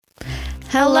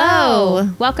Hello!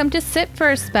 Welcome to Sit for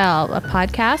a Spell, a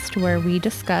podcast where we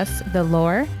discuss the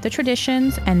lore, the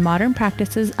traditions, and modern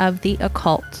practices of the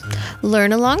occult.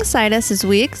 Learn alongside us as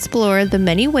we explore the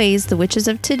many ways the witches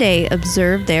of today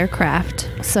observe their craft.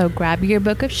 So grab your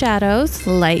book of shadows,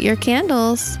 Light your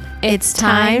candles. It's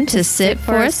time to sit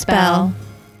for a spell.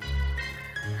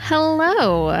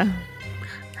 Hello.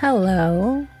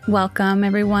 Hello. Welcome,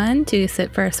 everyone, to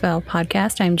Sit for a Spell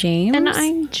podcast. I'm James. And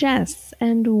I'm Jess,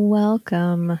 and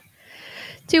welcome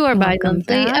to our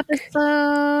bi-monthly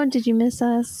episode. Did you miss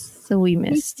us? So we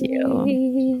missed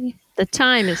you. The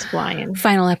time is flying.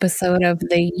 Final episode of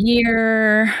the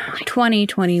year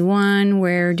 2021.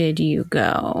 Where did you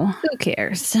go? Who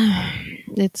cares?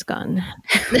 It's gone.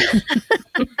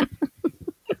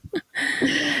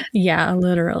 Yeah,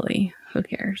 literally. Who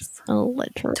cares?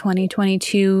 Literally.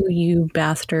 2022, you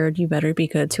bastard. You better be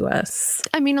good to us.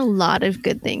 I mean, a lot of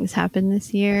good things happened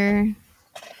this year.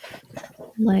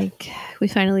 Like, we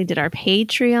finally did our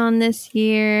Patreon this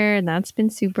year, and that's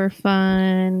been super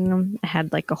fun. I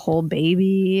had like a whole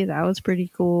baby. That was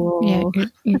pretty cool. Yeah,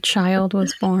 your child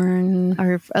was born.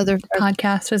 Our other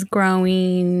podcast is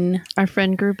growing. Our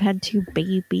friend group had 2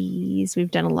 babies.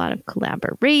 We've done a lot of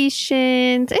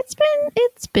collaborations.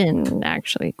 It's been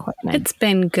actually quite nice. It's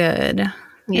been good.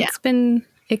 Yeah.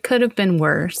 It could have been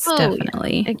worse,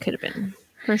 definitely. Yeah. It could have been,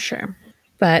 for sure.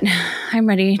 But I'm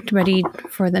ready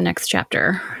for the next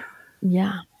chapter.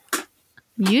 Yeah.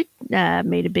 You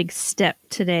made a big step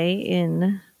today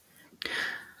in...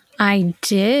 I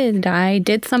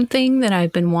did something that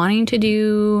I've been wanting to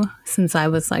do since I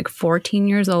was like 14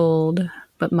 years old,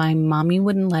 but my mommy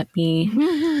wouldn't let me.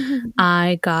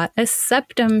 I got a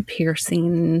septum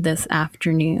piercing this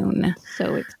afternoon.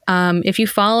 So if you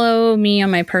follow me on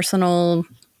my personal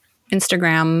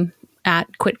Instagram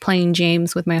at Quit Playing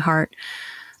James with my heart,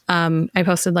 I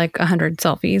posted like 100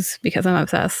 selfies because I'm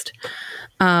obsessed.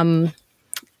 Yeah,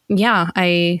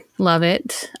 I love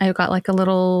it. I've got like a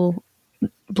little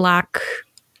black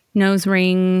nose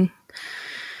ring.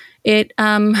 It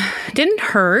didn't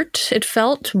hurt. It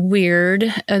felt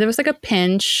weird. There was like a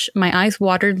pinch. My eyes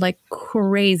watered like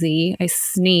crazy. I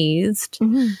sneezed.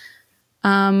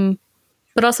 Mm-hmm.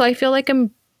 But also I feel like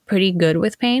I'm pretty good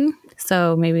with pain.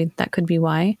 So maybe that could be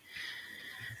why.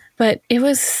 But it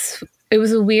was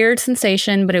a weird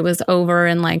sensation, but it was over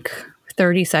in like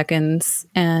 30 seconds.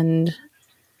 And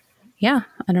yeah,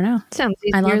 I don't know. Sounds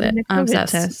easier I love than it. a I'm COVID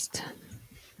obsessed. test.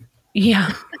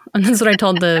 Yeah. And that's what I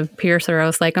told the piercer. I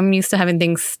was like, I'm used to having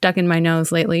things stuck in my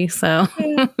nose lately. So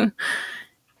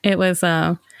it was,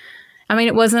 I mean,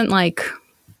 it wasn't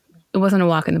a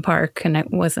walk in the park, and it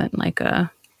wasn't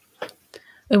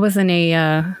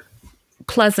a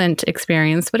pleasant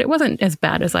experience, but it wasn't as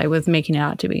bad as I was making it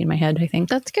out to be in my head, I think.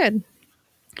 That's good.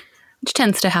 Which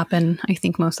tends to happen, I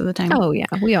think, most of the time. Oh, yeah.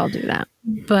 We all do that.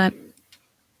 But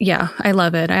yeah, I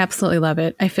love it. I absolutely love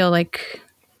it. I feel like,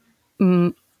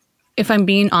 if I'm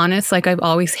being honest, like I've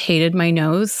always hated my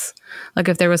nose. Like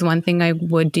if there was one thing I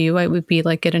would do, I would be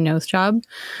like get a nose job.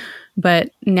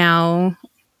 But now,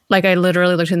 like I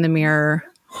literally looked in the mirror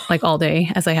like all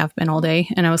day, as I have been all day.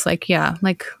 And I was like, yeah,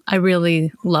 like I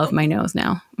really love my nose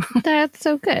now. That's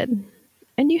so good.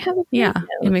 And you have a Yeah, nose.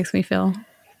 it makes me feel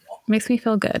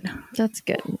good. That's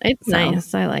good. It's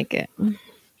nice. I like it.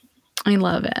 I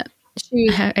love it.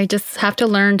 I just have to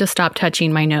learn to stop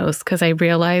touching my nose, because I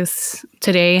realize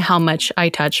today how much I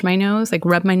touch my nose, like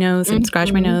rub my nose and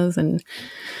scratch my nose, and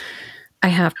I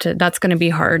have to. That's going to be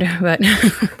hard, but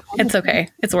it's okay.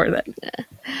 It's worth it.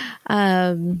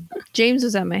 James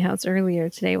was at my house earlier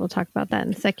today. We'll talk about that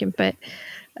in a second, but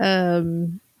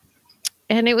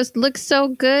and it looked so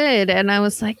good, and I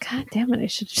was like, God damn it, I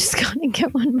should have just gone and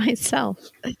get one myself.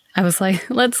 I was like,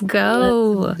 let's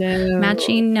go. Let's go.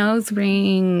 Matching nose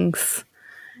rings.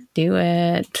 Do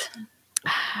it.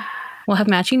 We'll have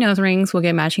matching nose rings. We'll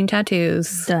get matching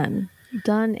tattoos. Done,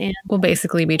 and We'll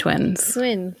basically be twins.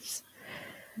 Twins.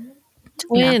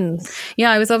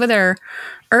 Yeah, I was over there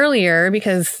earlier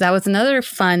because that was another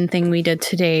fun thing we did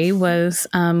today was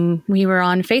we were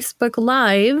on Facebook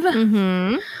Live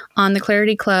on the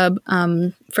Clarity Club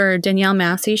for Danielle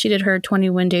Massey. She did her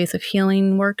 21 Days of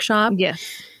Healing workshop.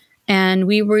 Yes. And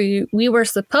we were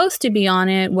supposed to be on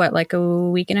it, like a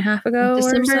week and a half ago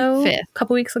December or so? 5th. A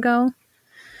couple weeks ago.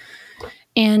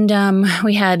 And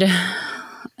we had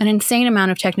an insane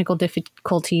amount of technical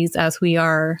difficulties, as we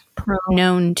are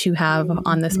known to have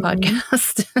on this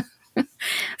podcast.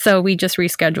 So we just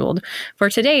rescheduled for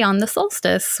today on the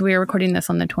solstice. We are recording this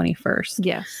on the 21st.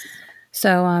 Yes.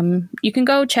 So you can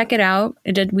go check it out.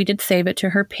 We did save it to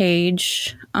her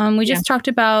page. We just talked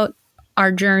about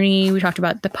our journey. We talked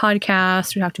about the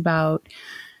podcast. We talked about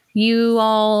you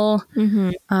all.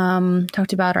 Mm-hmm.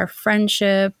 Talked about our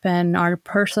friendship and our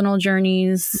personal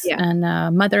journeys Yeah.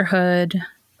 and motherhood.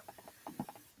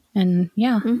 And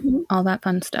Mm-hmm. all that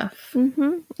fun stuff.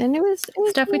 Mm-hmm. And it was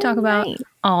Stuff we really talk about nice.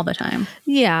 all the time.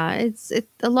 Yeah, it's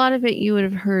a lot of it you would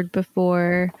have heard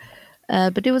before,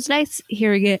 but it was nice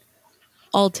hearing it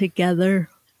all together,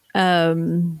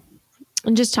 and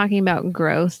just talking about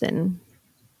growth and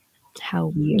how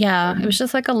we. Yeah, it was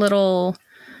just like a little,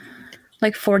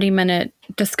 40-minute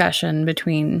discussion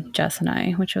between Jess and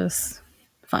I, which was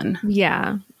fun.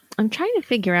 Yeah, I'm trying to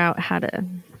figure out how to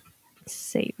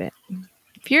save it.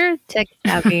 If you're tech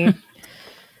savvy,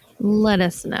 let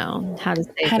us know how to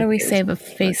save. How do we the save a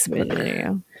Facebook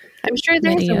video? I'm sure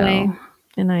there's video? a way,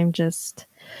 and I'm just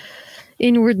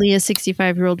inwardly a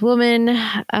 65-year-old woman.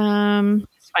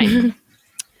 It's fine.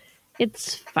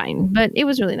 It's fine, but it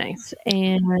was really nice,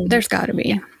 and There's got to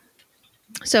be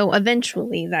so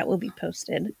eventually that will be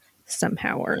posted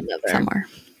somehow or another. somewhere.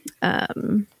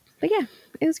 But yeah,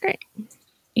 it was great.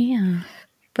 Yeah,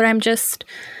 but I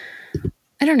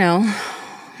don't know.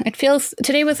 It feels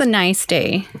today was a nice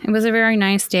day. It was a very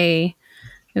nice day.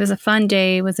 It was a fun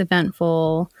day. It was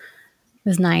eventful. It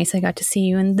was nice. I got to see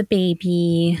you and the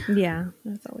baby. Yeah,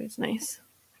 that's always nice.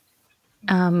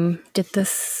 Did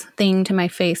this thing to my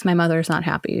face. My mother's not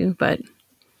happy, but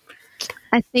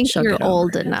I think She'll you're get over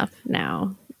old it. enough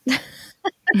now.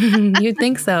 you'd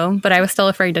think so. But I was still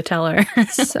afraid to tell her.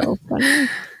 So funny.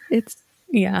 It's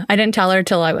Yeah, I didn't tell her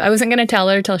till I wasn't going to tell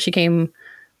her till she came,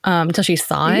 till she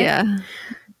saw it. yeah.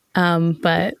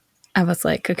 But I was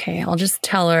like, okay, I'll just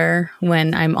tell her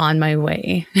when I'm on my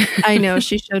way. I know.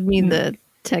 She showed me the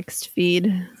text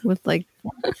feed with like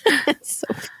so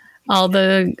all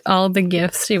the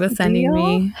gifts she was sending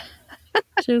me.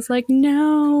 She was like,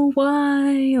 no,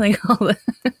 why? Like all the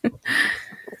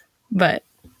but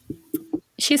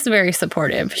she's very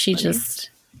supportive. She just,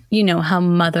 you know how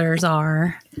mothers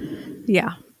are.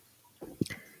 yeah.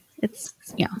 It's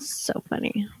Yeah. so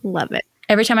funny. Love it.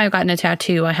 Every time I've gotten a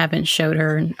tattoo, I haven't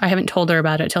told her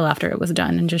about it till after it was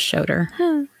done and just showed her.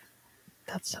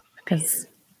 That's so Because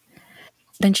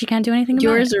then she can't do anything about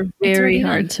yours it. are It's very already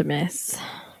hard done. to miss.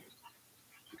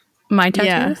 My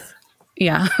tattoos?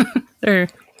 Yeah. They're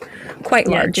quite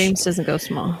Yeah, large. James doesn't go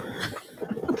small.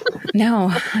 No,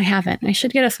 I haven't. I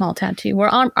should get a small tattoo.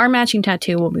 Our matching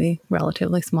tattoo will be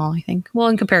relatively small, I think. Well,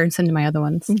 in comparison to my other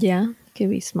ones. Yeah, could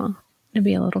be small. It'll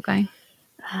be a little guy.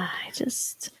 I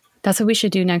just That's what we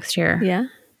should do next year. yeah.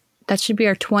 That should be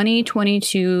our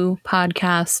 2022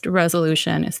 podcast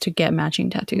resolution, is to get matching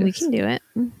tattoos. We can do it.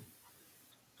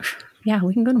 Yeah,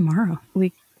 we can go tomorrow.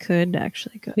 We could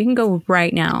actually go. We can go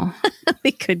right now.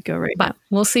 We could go right But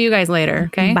we'll see you guys later,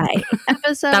 okay? now. Bye.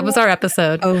 Episode That was our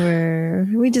episode. over.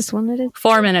 We just wanted to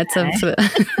 4 minutes of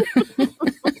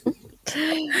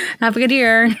have a good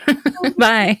year.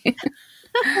 Bye.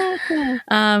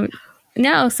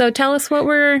 No, so tell us what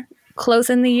we're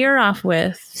closing the year off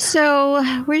with. So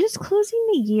we're just closing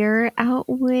the year out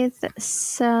with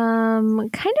some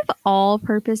kind of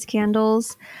all-purpose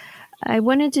candles. I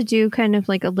wanted to do kind of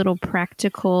like a little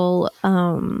practical,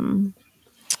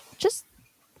 just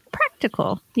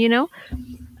practical, you know?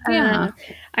 Yeah.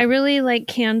 I really like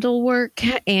candle work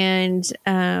and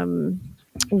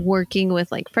working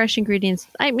with like fresh ingredients.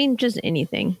 I mean, just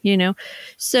anything, you know?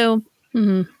 So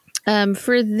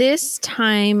for this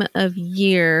time of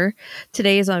year,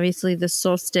 today is obviously the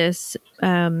solstice,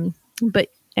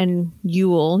 and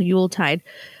Yuletide.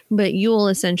 But Yule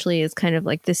essentially is kind of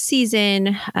like the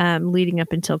season leading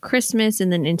up until Christmas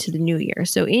and then into the new year.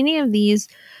 So any of these,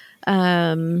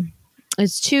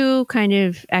 it's two kind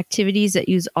of activities that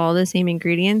use all the same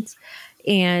ingredients.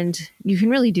 And you can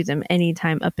really do them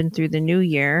anytime up and through the new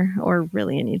year, or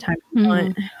really anytime you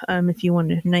want, if you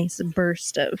want a nice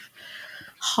burst of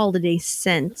holiday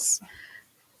scents.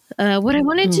 What I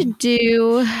wanted to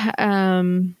do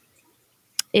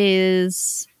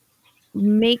is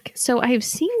so I've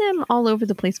seen them all over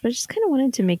the place, but I just kind of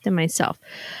wanted to make them myself.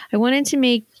 I wanted to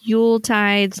make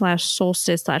Yuletide /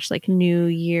 solstice / like New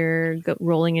Year,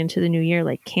 rolling into the new year,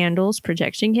 like candles,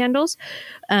 projection candles.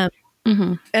 And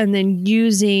then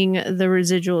using the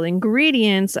residual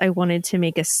ingredients, I wanted to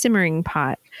make a simmering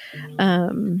pot,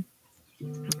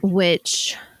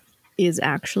 which is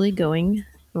actually going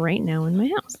right now in my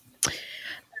house.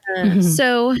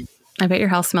 So I bet your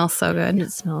house smells so good.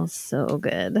 it smells so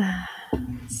good.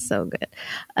 So good.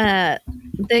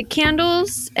 The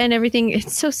candles and everything,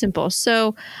 it's so simple.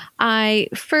 So I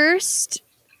first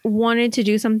wanted to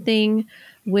do something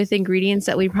with ingredients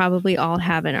that we probably all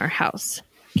have in our house.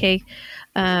 Okay.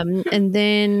 And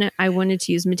then I wanted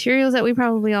to use materials that we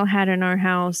probably all had in our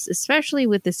house, especially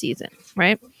with the season,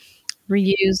 right?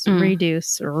 Reuse,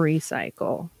 reduce,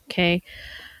 recycle. Okay.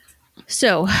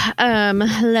 So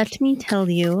let me tell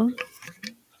you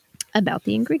about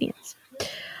the ingredients.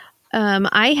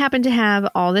 I happen to have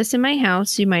all this in my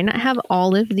house. You might not have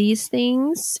all of these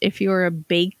things. If you're a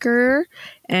baker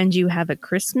and you have a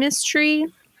Christmas tree,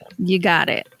 you got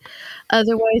it.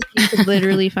 Otherwise, you could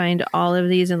literally find all of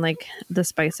these in like the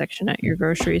spice section at your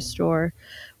grocery store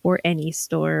or any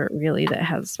store really that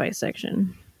has a spice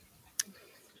section.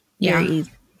 Very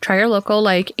easy. Try your local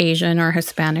like Asian or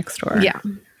Hispanic store. Yeah.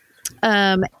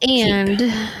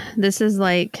 And this is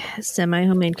like semi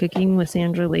homemade cooking with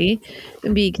Sandra Lee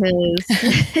because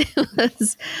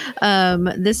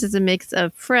this is a mix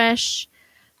of fresh,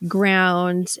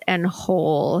 ground, and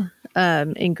whole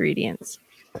ingredients.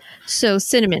 So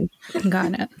cinnamon.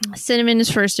 Got it. Cinnamon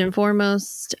is first and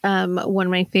foremost one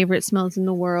of my favorite smells in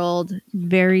the world.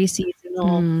 Very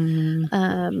seasonal.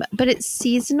 But it's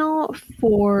seasonal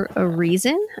for a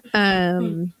reason.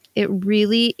 It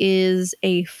really is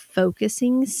a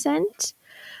focusing scent.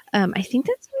 I think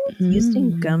that's why it's used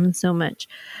in gum so much.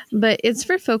 But it's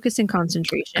for focus and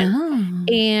concentration.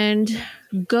 And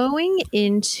going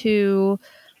into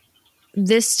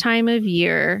this time of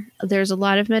year, there's a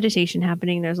lot of meditation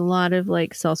happening. There's a lot of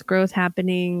like self-growth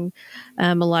happening.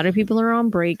 A lot of people are on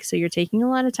break. So you're taking a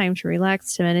lot of time to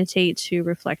relax, to meditate, to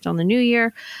reflect on the new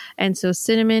year. And so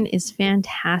cinnamon is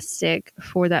fantastic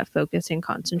for that focus and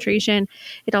concentration.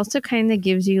 It also kind of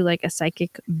gives you like a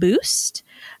psychic boost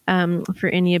for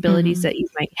any abilities that you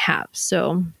might have.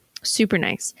 So super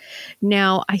nice.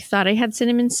 Now, I thought I had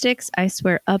cinnamon sticks. I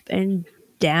swear up and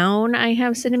down I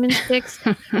have cinnamon sticks.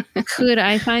 Could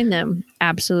I find them?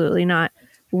 Absolutely not.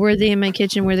 Were they in my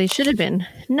kitchen where they should have been?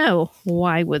 No.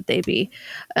 Why would they be?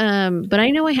 But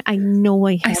I know I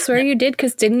have. I swear you did,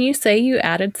 because didn't you say you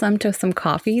added some to some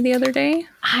coffee the other day?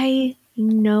 I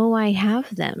know I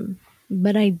have them,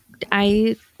 but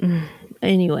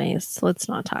anyways, let's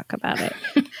not talk about it.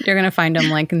 You're going to find them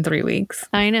like in 3 weeks.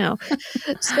 I know.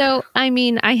 So, I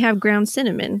mean, I have ground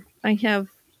cinnamon. I have,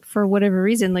 for whatever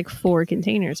reason, like 4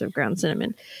 containers of ground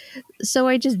cinnamon. So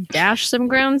I just dash some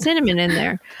ground cinnamon in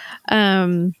there.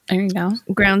 There you go.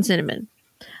 Ground cinnamon.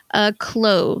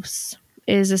 Cloves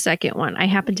is a second one. I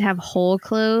happen to have whole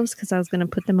cloves because I was going to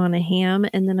put them on a ham,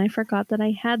 and then I forgot that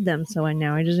I had them. So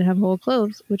now I just have whole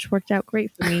cloves, which worked out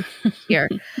great for me here.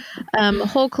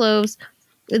 Whole cloves.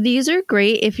 These are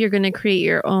great if you're going to create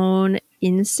your own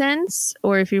incense,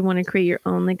 or if you want to create your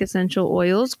own like essential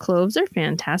oils. Cloves are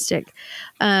fantastic.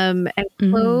 And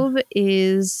clove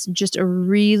is just a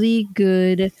really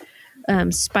good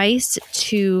spice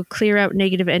to clear out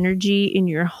negative energy in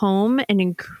your home and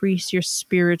increase your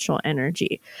spiritual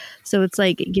energy. So it's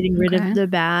like getting rid of the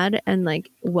bad and like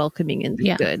welcoming in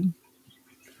the good.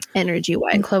 Energy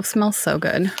wise. And clove smells so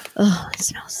good. Oh, it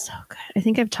smells so good. I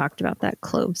think I've talked about that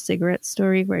clove cigarette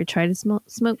story where I try to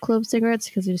smoke clove cigarettes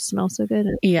because they just smell so good.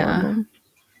 Yeah.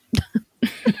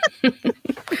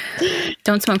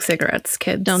 Don't smoke cigarettes,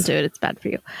 kids. Don't do it. It's bad for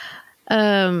you.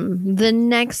 The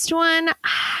next one,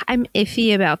 I'm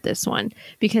iffy about this one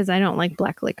because I don't like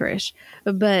black licorice,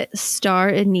 but star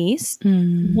anise,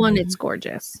 one, it's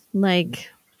gorgeous. Like,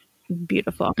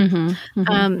 beautiful.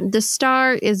 The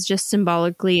star is just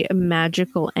symbolically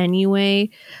magical anyway,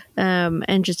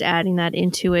 and just adding that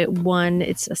into it, one,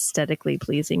 it's aesthetically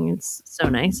pleasing. It's so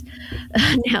nice.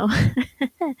 Now,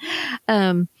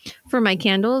 for my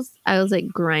candles, I was like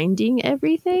grinding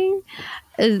everything.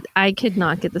 I could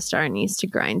not get the star anise to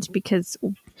grind because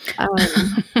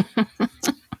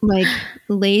like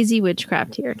lazy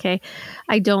witchcraft here. Okay.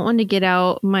 I don't want to get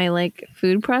out my like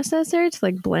food processor to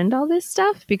like blend all this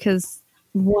stuff because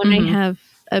one, I have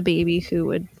a baby who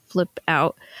would flip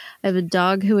out. I have a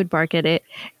dog who would bark at it.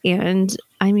 And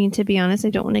I mean, to be honest,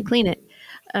 I don't want to clean it.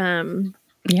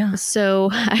 So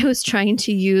I was trying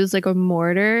to use like a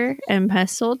mortar and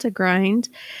pestle to grind,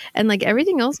 and like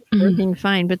everything else is working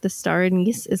fine. But the star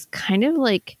anise is kind of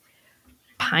like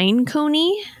pine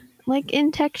coney like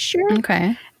in texture.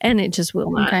 Okay. And it just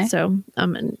will not. Okay. So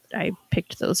and I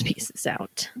picked those pieces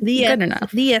out. Good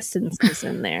enough. The essence is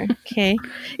in there. Okay.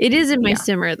 It is in my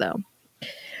simmer though.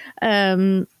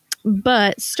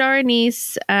 But star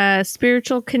anise,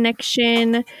 spiritual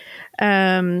connection,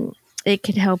 it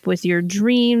can help with your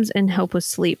dreams and help with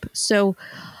sleep. So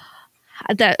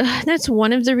that's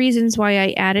one of the reasons why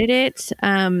I added it.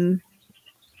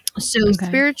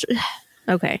 Spiritual.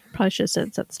 Okay, probably should have said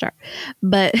this at the start,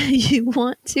 but you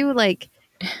want to like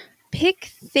pick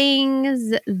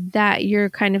things that you're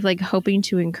kind of like hoping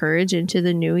to encourage into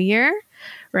the new year,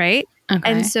 right? Okay.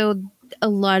 And so a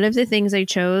lot of the things I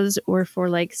chose were for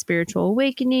like spiritual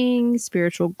awakening,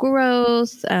 spiritual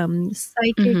growth,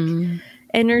 psychic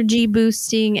energy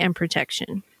boosting, and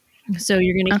protection. So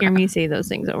you're going to hear me say those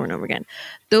things over and over again.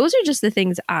 Those are just the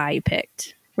things I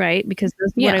picked, right? Because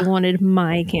that's what I wanted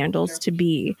my candles to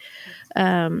be.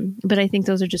 But I think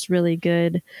those are just really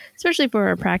good, especially for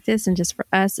our practice and just for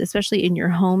us, especially in your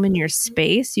home, in your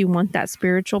space. You want that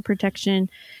spiritual protection.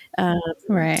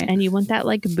 Right. And you want that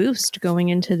like boost going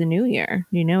into the new year.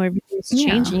 You know, everything's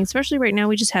changing, especially right now.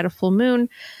 We just had a full moon.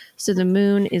 So the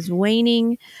moon is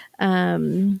waning.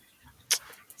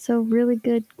 So really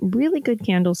good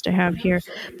candles to have here.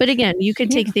 But again, you could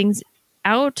take things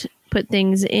out, put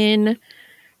things in.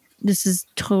 This is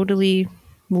totally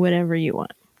whatever you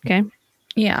want. Okay.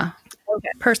 Yeah. Okay.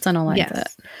 Personalize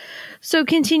it. So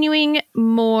continuing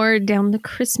more down the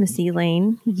Christmassy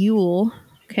lane, Yule.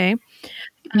 Okay.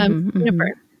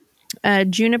 Juniper.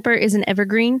 Juniper is an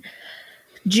evergreen.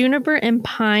 Juniper and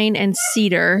pine and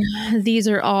cedar, these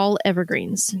are all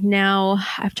evergreens. Now,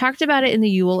 I've talked about it in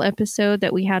the Yule episode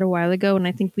that we had a while ago, and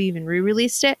I think we even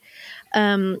re-released it.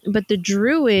 But the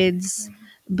Druids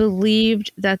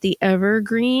believed that the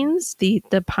evergreens, the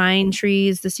pine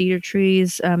trees, the cedar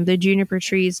trees, the juniper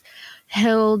trees,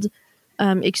 held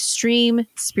extreme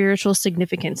spiritual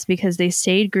significance because they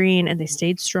stayed green and they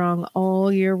stayed strong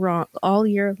all year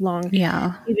long.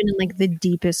 Yeah. Even in like the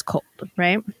deepest cold,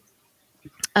 right?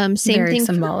 Same very thing.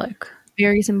 Symbolic.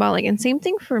 Very symbolic. And same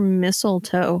thing for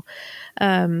mistletoe.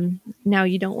 Now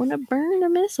you don't want to burn a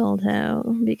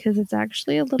mistletoe because it's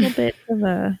actually a little bit of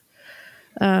a,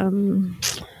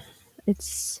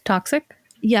 it's toxic.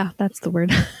 Yeah, that's the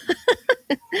word.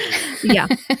 Yeah.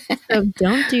 So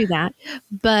don't do that.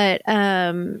 But,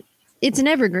 it's an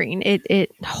evergreen. It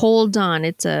holds on.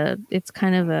 It's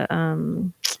kind of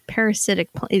a, parasitic.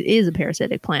 It is a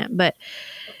parasitic plant, but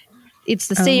it's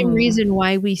the same reason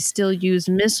why we still use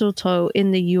mistletoe in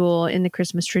the Yule, in the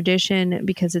Christmas tradition,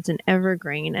 because it's an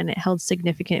evergreen and it held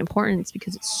significant importance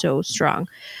because it's so strong.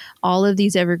 All of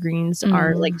these evergreens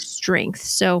are like strength.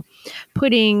 So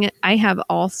I have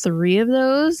all three of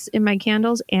those in my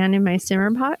candles and in my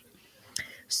simmer pot.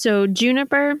 So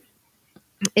juniper,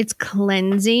 it's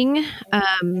cleansing.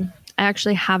 I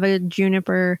actually have a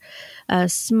juniper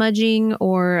smudging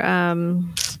or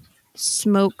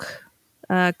smoke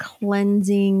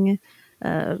cleansing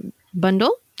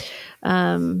bundle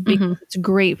because it's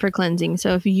great for cleansing.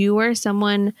 So if you are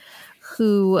someone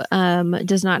who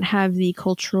does not have the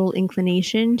cultural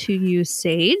inclination to use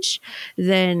sage,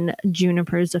 then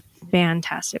juniper is a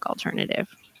fantastic alternative.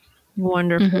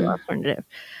 Wonderful alternative.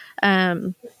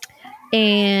 And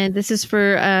this is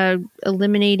for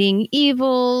eliminating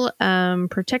evil,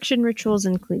 protection rituals,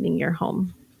 and cleaning your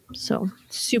home. So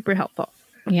super helpful.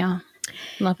 Yeah.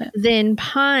 Love it. Then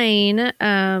pine,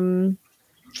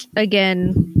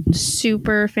 again,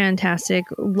 super fantastic.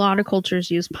 A lot of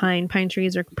cultures use pine. Pine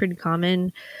trees are pretty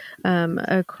common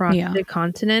across the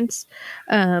continents.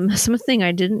 Something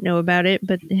I didn't know about it,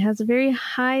 but it has a very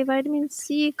high vitamin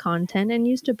C content and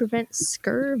used to prevent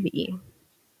scurvy.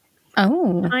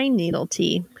 Oh. Pine needle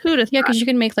tea. Who'd have thought? Yeah, because you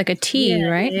can make like a tea,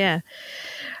 right? Yeah.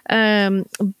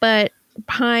 But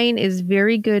pine is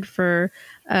very good for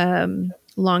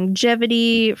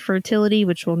longevity, fertility,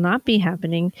 which will not be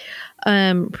happening,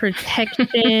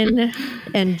 protection,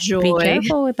 and joy. Be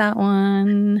careful with that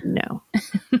one. No.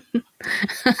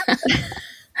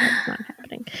 That's not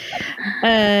happening.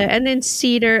 And then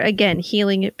cedar, again,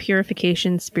 healing,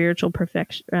 purification, spiritual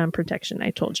protection.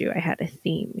 I told you I had a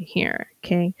theme here.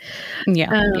 Okay.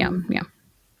 Yeah.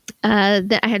 I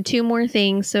had two more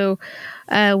things. So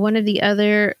one of the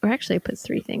other, or actually I put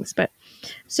three things, but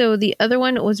so the other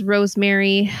one was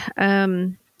rosemary.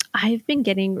 I've been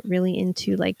getting really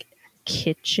into like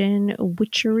kitchen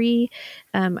witchery.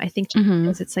 I think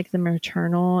because it's like the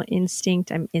maternal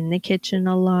instinct. I'm in the kitchen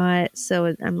a lot.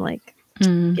 So I'm like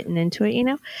getting into it, you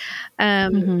know?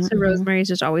 So rosemary is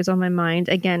just always on my mind.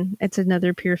 Again, it's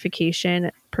another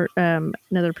purification,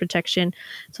 another protection.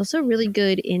 It's also really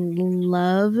good in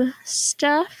love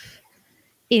stuff.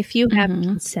 If you have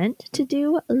consent to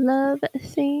do love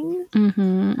things, which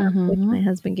my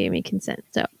husband gave me consent.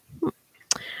 So,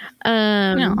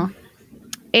 and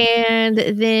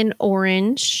then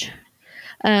orange.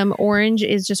 Orange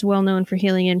is just well known for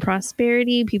healing and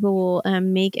prosperity. People will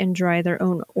make and dry their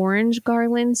own orange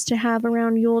garlands to have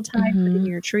around Yuletide, put in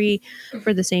your tree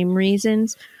for the same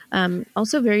reasons.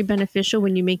 Also very beneficial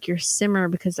when you make your simmer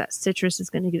because that citrus is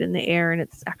going to get in the air and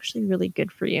it's actually really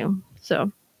good for you.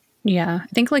 So, yeah, I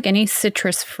think like any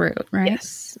citrus fruit, right?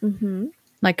 Yes.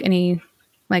 Like any,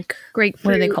 like grapefruit.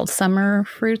 What are they called? Summer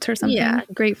fruits or something? Yeah,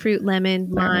 grapefruit, lemon,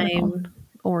 lime,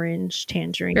 orange,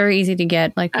 tangerine. Very easy to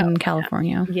get, like in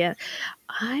California. Yeah.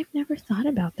 I've never thought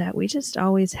about that. We just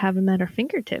always have them at our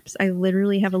fingertips. I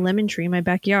literally have a lemon tree in my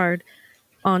backyard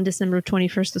on December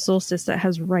 21st, the solstice, that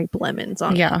has ripe lemons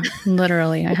on it. Yeah,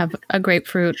 literally. I have a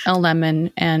grapefruit, a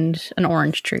lemon, and an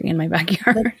orange tree in my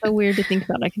backyard. That's so weird to think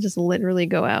about. I can just literally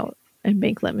go out and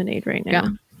make lemonade right now. Yeah.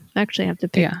 I actually have to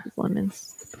pick these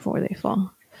lemons before they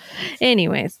fall.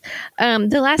 Anyways,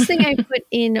 the last thing I put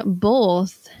in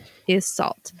both is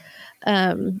salt.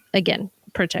 Again,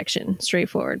 protection,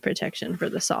 straightforward protection for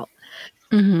the salt.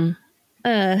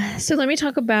 Mm-hmm. So let me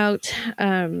talk about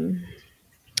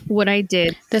what I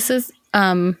did. This is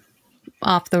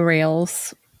off the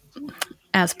rails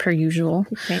as per usual.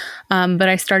 Okay. But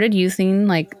I started using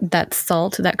like that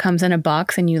salt that comes in a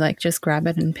box and you like just grab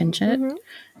it and pinch it,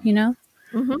 you know?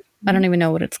 Mm-hmm. I don't even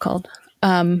know what it's called.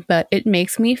 But it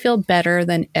makes me feel better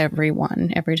than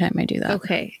everyone every time I do that.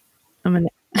 Okay. I'm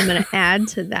gonna add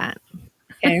to that.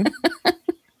 Okay.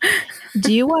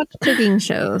 Do you watch cooking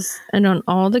shows? And on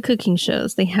all the cooking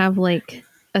shows, they have like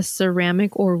a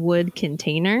ceramic or wood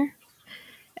container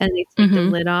and they take the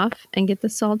lid off and get the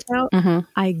salt out.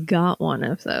 I got one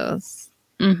of those.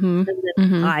 And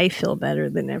then I feel better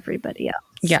than everybody else.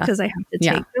 Yeah. Because I have to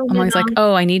take the I'm always lid like, off.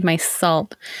 oh, I need my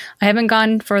salt. I haven't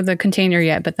gone for the container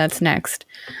yet, but that's next.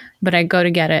 But I go to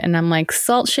get it and I'm like,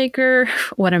 salt shaker?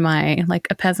 What am I? Like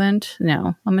a peasant?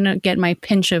 No. I'm going to get my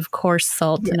pinch of coarse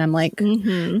salt and I'm like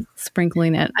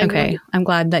sprinkling it. Okay. I'm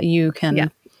glad that you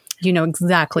can, you know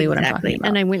exactly what I'm talking about.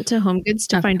 And I went to Home Goods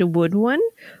to find a wood one.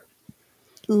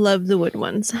 Love the wood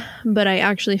ones. But I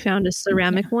actually found a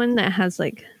ceramic one that has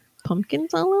like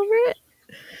pumpkins all over it.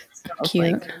 So I was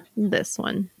Cute. like, this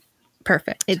one.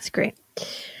 Perfect. It's great.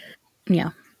 Yeah.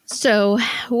 So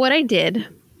what I did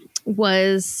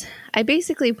was I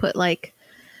basically put like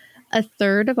a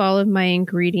third of all of my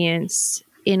ingredients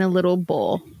in a little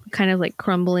bowl, kind of like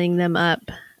crumbling them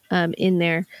up in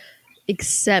there,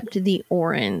 except the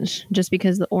orange, just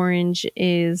because the orange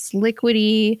is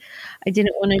liquidy. I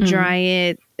didn't want to dry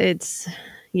it. It's,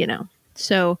 you know,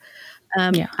 so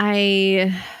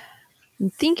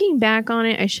thinking back on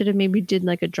it, I should have maybe did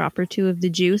like a drop or two of the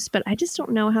juice, but I just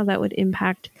don't know how that would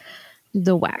impact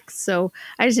the wax. So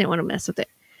I just didn't want to mess with it.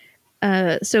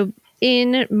 So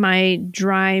in my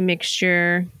dry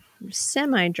mixture,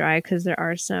 semi-dry, because there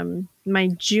are some, my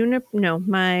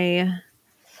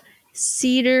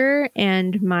cedar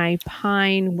and my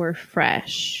pine were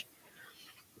fresh.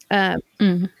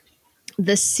 The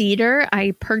cedar,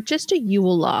 I purchased a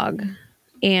Yule log,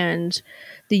 and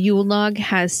the Yule log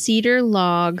has cedar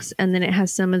logs, and then it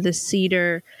has some of the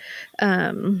cedar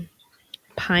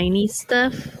piney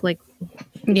stuff, like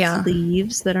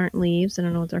leaves that aren't leaves. I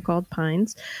don't know what they're called,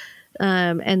 pines.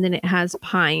 And then it has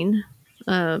pine,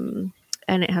 and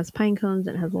it has pine cones,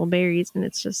 and it has little berries, and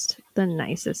it's just the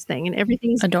nicest thing. And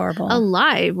everything's adorable,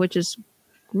 alive, which is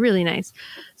really nice.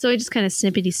 So I just kind of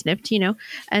snippety snipped, you know.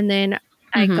 And then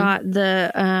I got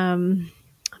the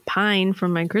pine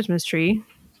from my Christmas tree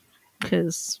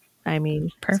because, I mean,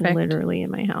 it's literally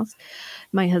in my house.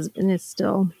 My husband is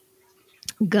still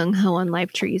gung-ho on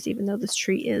live trees, even though this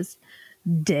tree is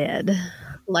dead,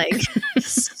 like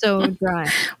so dry.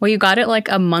 Well, you got it like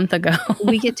a month ago.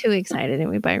 We get too excited and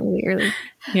we buy really early.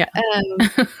 Yeah.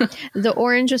 The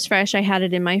orange was fresh. I had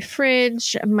it in my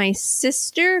fridge. My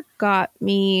sister got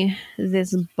me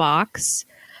this box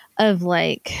of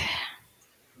like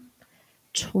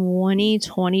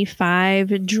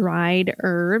 25 dried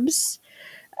herbs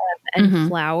and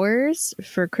flowers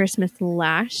for Christmas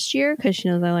last year, because she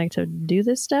knows I like to do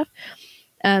this stuff.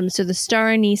 So the star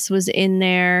anise was in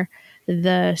there.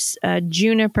 The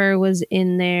juniper was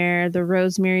in there. The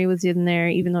rosemary was in there,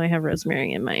 even though I have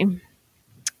rosemary in my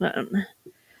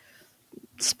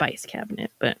spice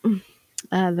cabinet. But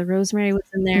the rosemary was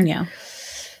in there. Yeah.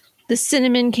 The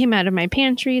cinnamon came out of my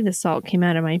pantry. The salt came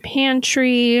out of my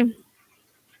pantry.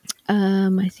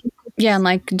 I think. Yeah, and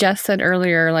like Jess said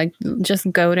earlier, like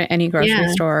just go to any grocery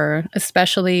store,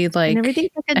 especially like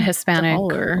a Hispanic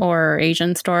or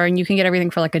Asian store, and you can get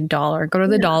everything for like $1. Go to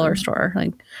the dollar store,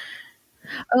 like.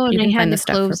 Oh, and I had the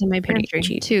cloves in my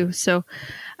pantry too. So,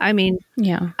 I mean,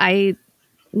 I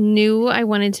knew I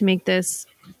wanted to make this,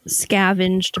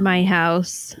 scavenged my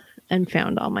house, and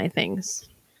found all my things.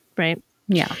 Right.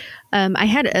 Yeah. I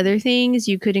had other things.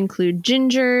 You could include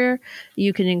ginger.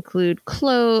 You could include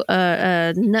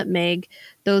nutmeg.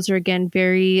 Those are, again,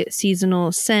 very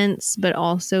seasonal scents, but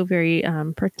also very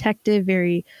protective,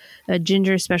 very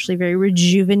ginger, especially very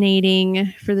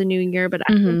rejuvenating for the new year. But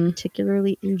I don't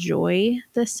particularly enjoy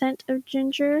the scent of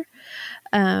ginger.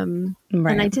 And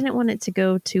I didn't want it to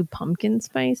go too pumpkin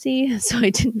spicy, so I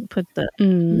didn't put the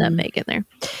nutmeg in there.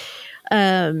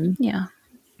 Yeah.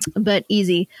 But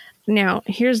easy. Now,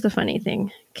 here's the funny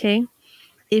thing, okay?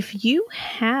 If you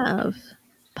have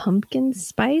pumpkin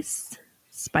spice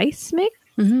mix,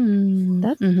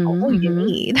 that's all you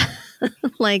need.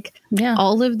 Like,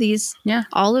 all of these,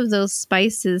 all of those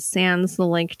spices, sans the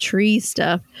like tree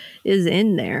stuff is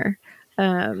in there.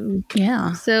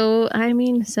 So, I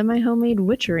mean, semi-homemade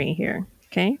witchery here,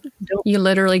 okay? You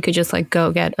literally could just like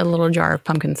go get a little jar of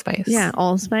pumpkin spice. Yeah,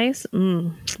 allspice.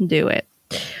 Do it.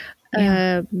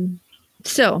 Yeah.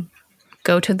 So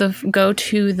go to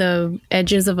the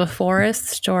edges of a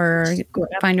forest or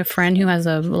find a friend who has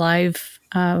a live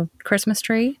Christmas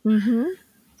tree.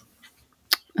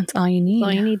 That's all you need. That's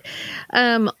all you need.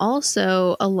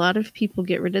 Also, a lot of people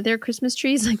get rid of their Christmas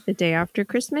trees like the day after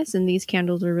Christmas, and these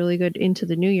candles are really good into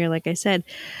the new year, like I said,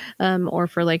 or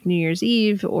for like New Year's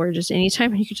Eve, or just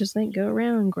anytime you could just like go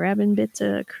around grabbing bits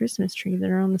of Christmas tree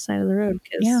that are on the side of the road,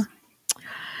 because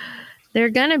they're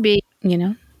gonna be,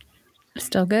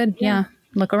 still good. Yeah.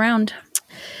 Look around.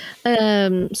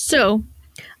 So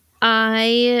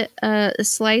I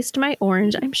sliced my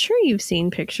orange. I'm sure you've seen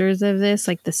pictures of this,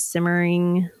 like the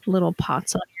simmering little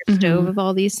pots on your stove of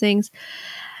all these things.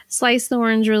 Sliced the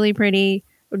orange really pretty,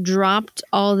 dropped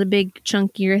all the big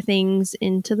chunkier things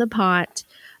into the pot,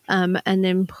 and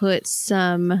then put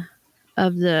some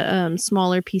of the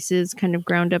smaller pieces, kind of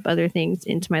ground up other things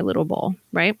into my little bowl,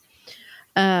 right?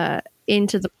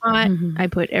 Into the pot, I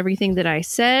put everything that I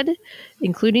said,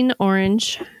 including the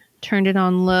orange, turned it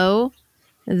on low.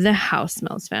 The house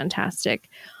smells fantastic.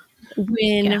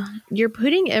 When you're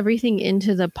putting everything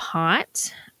into the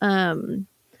pot, what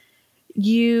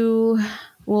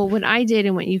I did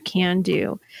and what you can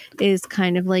do is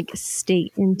kind of like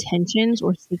state intentions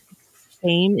or state the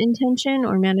same intention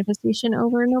or manifestation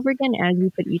over and over again as you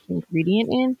put each ingredient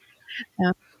in.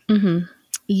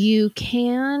 You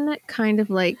can kind of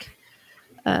like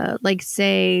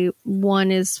say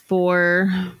one is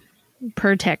for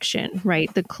protection,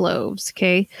 right? The cloves.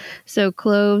 Okay. So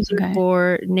cloves are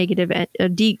for negative,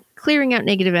 clearing out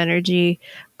negative energy,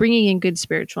 bringing in good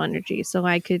spiritual energy. So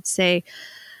I could say,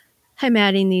 I'm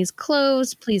adding these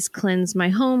cloves. Please cleanse my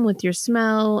home with your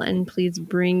smell, and please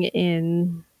bring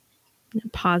in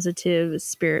positive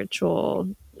spiritual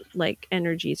like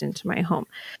energies into my home.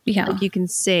 Like you can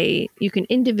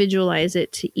individualize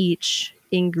it to each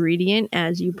ingredient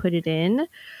as you put it in.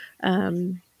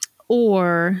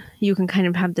 Or you can kind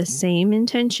of have the same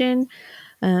intention,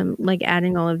 like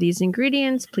adding all of these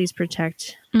ingredients. Please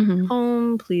protect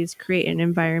home. Please create an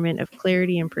environment of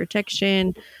clarity and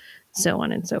protection, so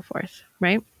on and so forth,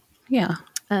 right? Yeah.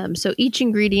 So each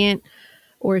ingredient,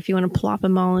 or if you want to plop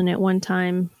them all in at one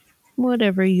time,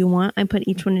 whatever you want. I put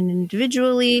each one in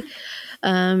individually,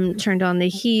 turned on the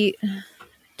heat,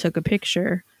 took a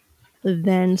picture,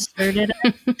 then stirred it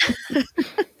up.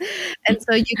 And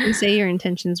so you can say your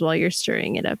intentions while you're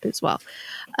stirring it up as well.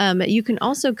 You can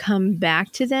also come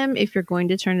back to them if you're going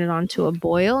to turn it on to a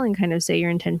boil and kind of say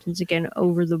your intentions again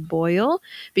over the boil,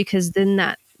 because then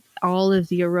that all of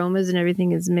the aromas and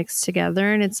everything is mixed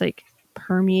together and it's like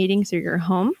permeating through your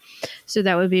home. So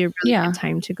that would be a really good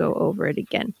time to go over it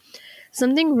again.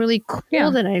 Something really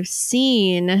cool that I've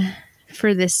seen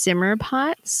for the simmer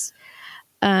pots,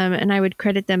 and I would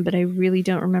credit them, but I really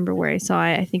don't remember where I saw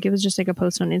it. I think it was just like a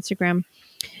post on Instagram,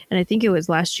 and I think it was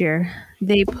last year.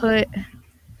 They put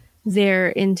their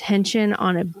intention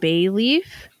on a bay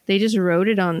leaf. They just wrote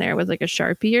it on there with like a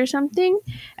Sharpie or something,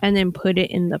 and then put it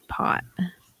in the pot.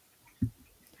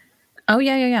 Oh,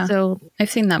 yeah. So I've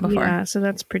seen that before. Yeah, so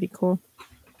that's pretty cool.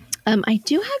 I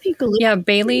do have eucalyptus. Yeah,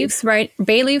 bay leaves, right?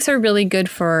 Bay leaves are really good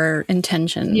for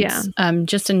intentions. Yeah.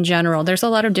 Just in general. There's a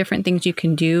lot of different things you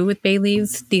can do with bay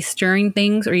leaves, these stirring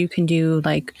things, or you can do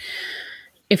like,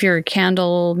 if you're a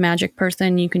candle magic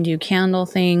person, you can do candle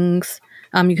things.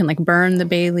 You can like burn the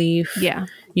bay leaf. Yeah.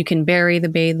 You can bury the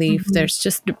bay leaf. There's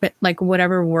just like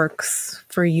whatever works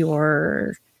for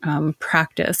your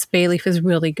practice. Bay leaf is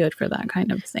really good for that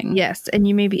kind of thing. Yes. And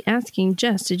you may be asking,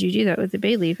 Jess, did you do that with the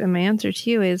bay leaf? And my answer to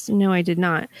you is no, I did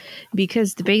not,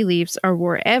 because the bay leaves are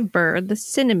wherever the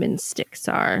cinnamon sticks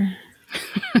are.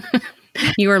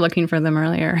 You were looking for them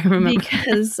earlier. I remember.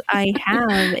 because I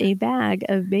have a bag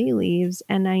of bay leaves,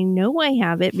 and I know I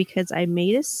have it because I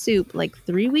made a soup like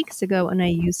 3 weeks ago and I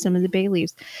used some of the bay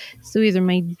leaves. So either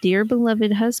my dear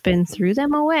beloved husband threw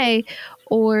them away,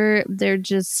 or they're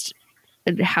just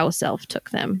a house elf took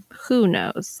them. Who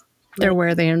knows? They're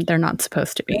where they're not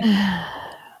supposed to be.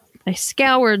 I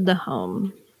scoured the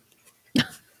home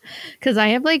because I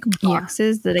have like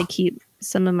boxes that I keep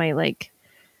some of my like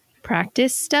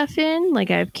practice stuff in. Like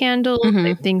I have candles, I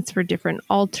have things for different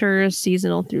altars,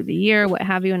 seasonal through the year, what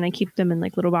have you, and I keep them in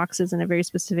like little boxes in a very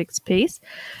specific space,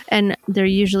 and they're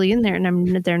usually in there,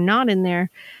 and they're not in there.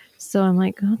 So I'm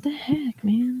like, what the heck,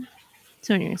 man?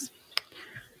 So anyways,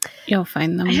 You'll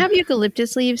find them. I have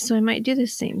eucalyptus leaves, so I might do the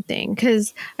same thing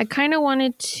because I kind of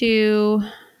wanted to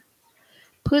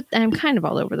I'm kind of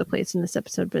all over the place in this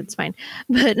episode, but it's fine.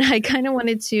 But I kind of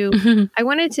wanted to, I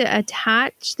wanted to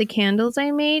attach the candles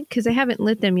I made because I haven't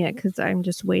lit them yet because I'm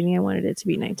just waiting. I wanted it to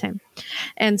be nighttime.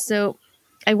 And so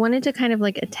I wanted to kind of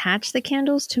like attach the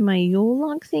candles to my Yule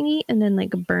log thingy and then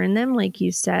like burn them, like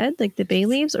you said, like the bay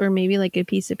leaves, or maybe like a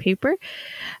piece of paper.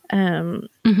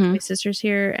 My sister's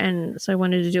here. And so I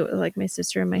wanted to do it with like my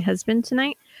sister and my husband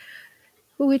tonight,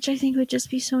 which I think would just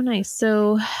be so nice.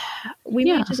 So we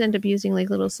might just end up using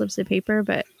like little slips of paper,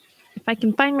 but if I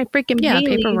can find my freaking bay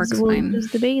paper leaves, works we'll fine.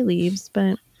 use the bay leaves.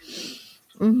 But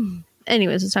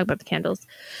anyways, let's talk about the candles.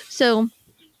 So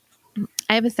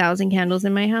I have 1,000 candles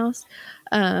in my house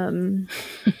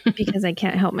because I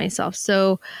can't help myself.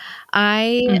 So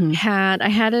I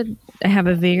have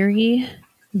a very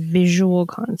visual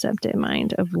concept in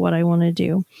mind of what I want to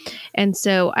do. And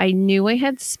so I knew I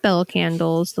had spell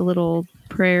candles, the little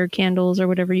prayer candles or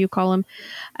whatever you call them.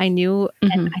 I knew,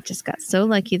 and I just got so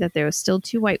lucky that there was still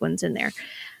 2 white ones in there.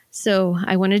 So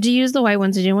I wanted to use the white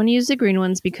ones. I didn't want to use the green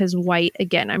ones because white,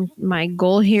 again, my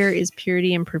goal here is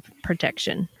purity and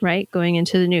protection, right? Going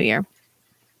into the new year.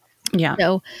 Yeah.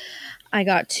 So I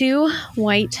got 2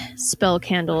 white spell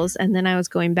candles, and then I was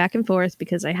going back and forth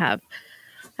because I have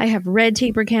red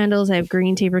taper candles, I have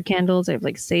green taper candles, I have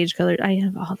like sage colored. I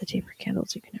have all the taper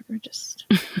candles you can ever just.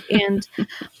 And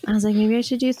I was like, maybe I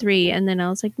should do 3. And then I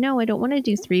was like, no, I don't want to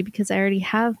do 3 because I already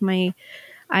have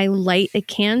I light a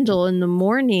candle in the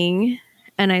morning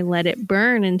and I let it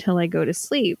burn until I go to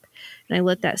sleep. And I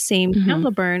let that same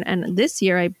candle burn. And this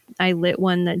year I lit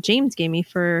one that James gave me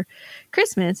for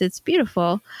Christmas. It's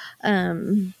beautiful.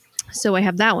 So I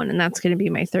have that one, and that's going to be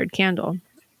my 3rd candle.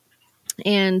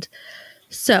 And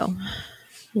so,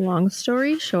 long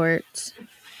story short,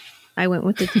 I went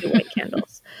with the 2 white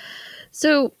candles.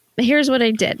 So here's what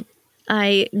I did.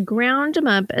 I ground them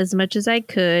up as much as I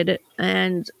could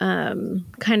and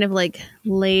kind of like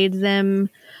laid them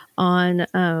on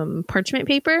parchment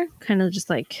paper, kind of just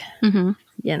like, put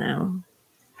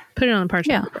it on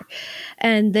parchment paper.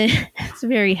 And then it's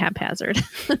very haphazard.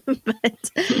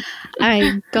 But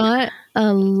I got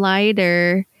a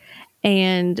lighter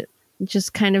and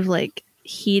just kind of like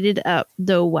heated up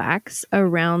the wax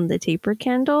around the taper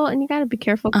candle, and you got to be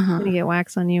careful because you're going to get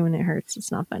wax on you and it hurts.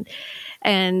 It's not fun.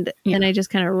 And then I just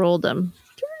kind of rolled them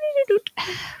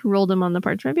on the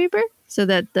parchment paper so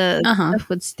that the stuff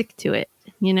would stick to it,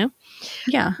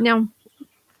 Yeah. Now,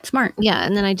 Smart. yeah,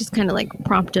 and then I just kind of like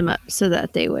propped them up so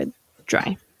that they would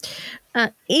dry.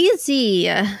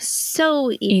 Easy.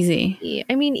 So easy.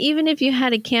 I mean, even if you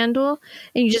had a candle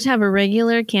and you just have a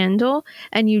regular candle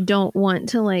and you don't want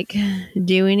to like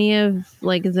do any of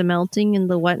like the melting and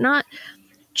the whatnot,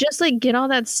 just like get all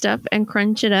that stuff and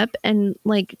crunch it up and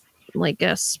like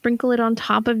sprinkle it on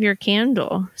top of your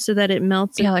candle so that it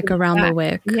melts. Yeah, like around the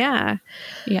wick. Yeah.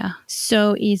 Yeah.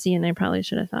 So easy. And I probably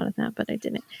should have thought of that, but I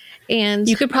didn't. And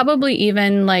you could probably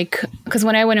even like, because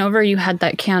when I went over, you had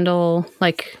that candle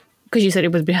like, because you said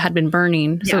had been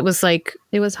burning. So it was like,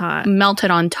 it was hot. Melted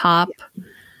on top. Yeah.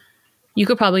 You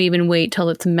could probably even wait till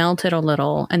it's melted a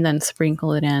little and then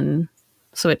sprinkle it in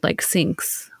so it like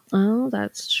sinks. Oh,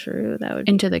 that's true. That would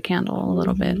into the candle a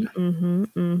little bit.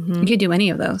 You could do any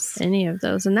of those. And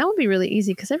that would be really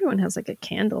easy because everyone has like a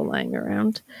candle lying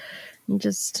around. And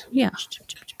just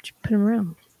put them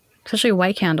around. Especially a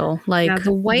white candle. Like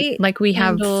the white like we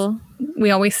candle,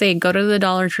 we always say go to the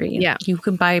Dollar Tree. Yeah. You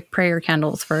could buy prayer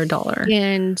candles for $1.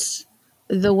 And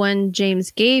the one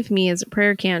James gave me is a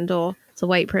prayer candle. It's a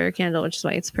white prayer candle, which is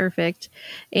why it's perfect.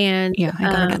 And yeah, I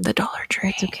got it at the Dollar Tree.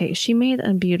 It's okay. She made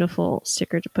a beautiful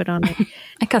sticker to put on it.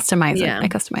 I customized it. I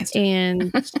customized it.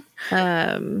 And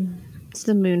it's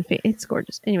the moon face. It's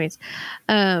gorgeous. Anyways,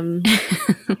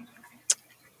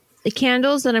 the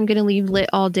candles that I'm going to leave lit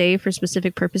all day for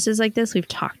specific purposes like this, we've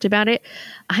talked about it.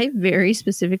 I very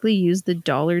specifically use the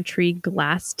Dollar Tree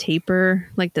glass taper,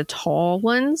 like the tall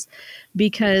ones,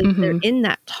 because they're in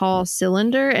that tall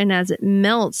cylinder. And as it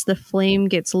melts, the flame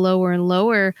gets lower and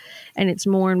lower, and it's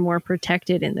more and more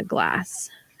protected in the glass.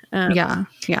 Yeah.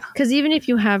 Because even if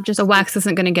you have just The wax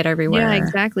isn't going to get everywhere. yeah,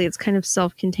 exactly. It's kind of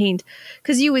self-contained.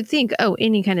 Because you would think, oh,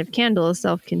 any kind of candle is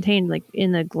self-contained, like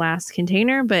in a glass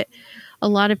container. But a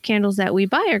lot of candles that we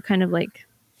buy are kind of like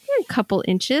a couple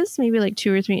inches, maybe like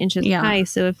 2 or 3 inches high.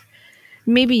 So if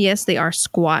maybe, yes, they are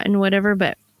squat and whatever,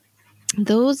 but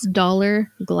those dollar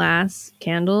glass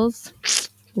candles,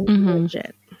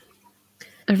 legit.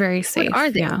 They're very safe. What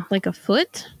are they? Yeah. Like a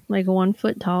foot? Like 1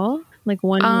 foot tall? Like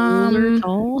 1 ruler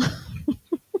tall?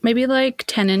 Maybe like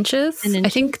 10 inches. 10 inches.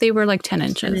 I think they were like 10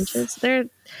 inches. 10 inches. They're,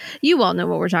 you all know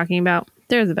what we're talking about.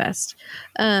 They're the best.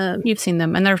 You've seen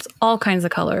them, and there's all kinds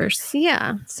of colors.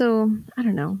 Yeah. So I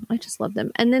don't know. I just love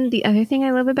them. And then the other thing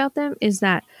I love about them is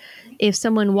that if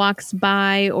someone walks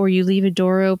by, or you leave a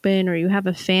door open, or you have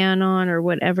a fan on, or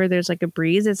whatever, there's like a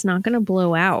breeze, it's not going to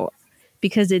blow out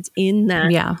because it's in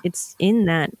that. Yeah. It's in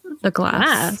that The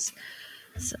glass.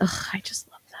 So, I just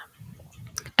love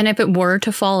them. And if it were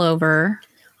to fall over,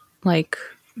 like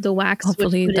The wax.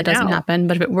 hopefully would put that it doesn't out. happen,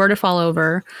 but if it were to fall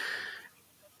over,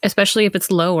 especially if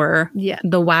it's lower, Yeah.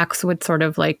 the wax would sort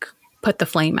of like put the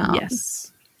flame out.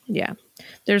 Yes. Yeah.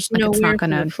 There's Like, it's nowhere not for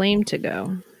gonna- the flame to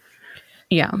go.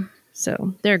 Yeah.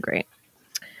 So they're great.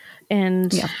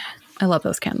 And Yeah. I love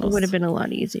those it candles. would have been a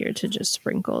lot easier to just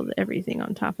sprinkle everything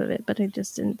on top of it, but I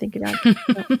just didn't think it out.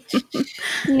 So,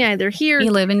 neither here. You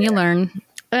live and you learn.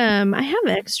 I have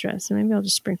extra, so maybe I'll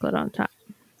just sprinkle it on top.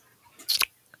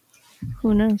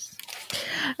 Who knows?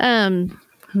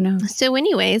 Who knows? So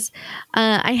anyways,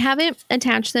 I haven't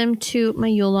attached them to my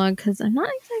Yule log because I'm not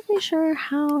exactly sure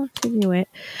how to do it.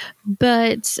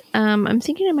 But I'm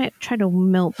thinking I might try to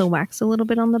melt the wax a little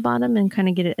bit on the bottom and kind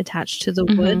of get it attached to the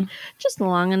wood, just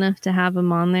long enough to have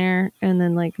them on there and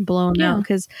then like blow them out.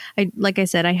 Because like I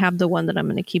said, I have the one that I'm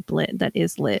going to keep lit that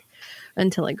is lit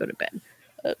until I go to bed.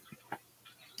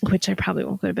 Which I probably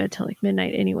won't go to bed till like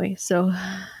midnight anyway. So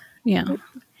Yeah.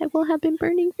 it will have been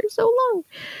burning for so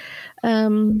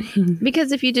long.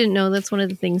 Because if you didn't know, that's one of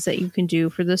the things that you can do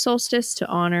for the solstice to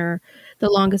honor the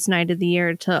longest night of the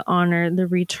year, to honor the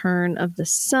return of the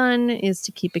sun, is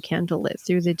to keep a candle lit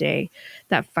through the day.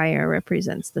 That fire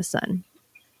represents the sun.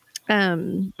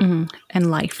 And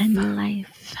life. And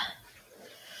life.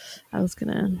 I was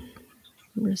going to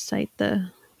recite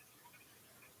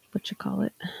what you call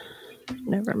it.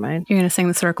 Never mind. You're going to sing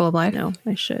the Circle of Life? No,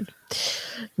 I should.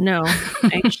 No,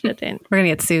 I shouldn't. We're going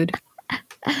to get sued.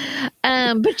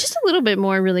 But just a little bit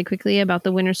more really quickly about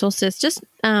the winter solstice. Just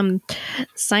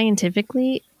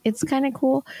scientifically, it's kind of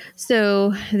cool.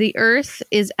 So the Earth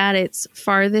is at its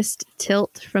farthest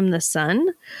tilt from the sun.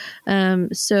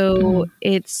 So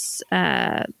it's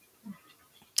the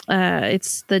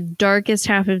darkest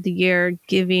half of the year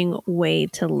giving way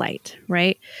to light,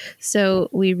 right? So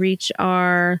we reach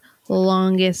our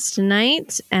longest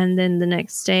night, and then the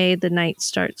next day the night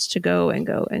starts to go and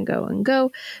go and go and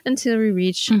go until we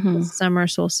reach the summer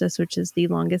solstice, which is the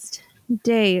longest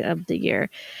day of the year.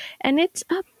 And it's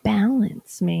a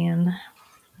balance, man.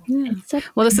 It's a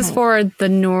Well, this is for the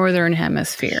northern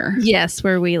hemisphere. yes,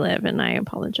 where we live, and I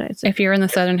apologize. If you're in the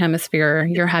southern hemisphere,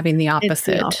 you're having the It's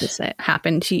the opposite, opposite.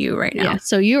 happen to you right now. Yeah,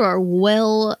 so you are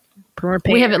well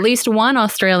prepared. We have at least one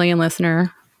Australian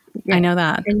listener. Yeah. I know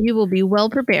that. And you will be well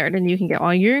prepared, and you can get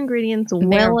all your ingredients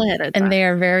well ahead of time. And they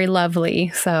are very lovely.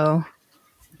 So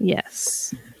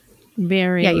yes,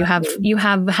 very. yeah, you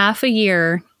have half a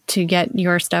year to get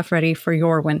your stuff ready for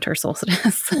your winter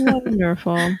solstice.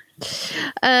 wonderful.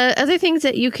 Other things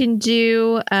that you can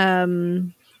do: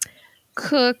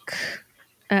 cook.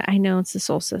 I know it's the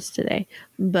solstice today,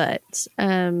 but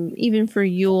even for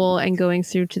Yule and going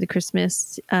through to the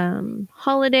Christmas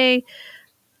holiday,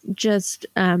 just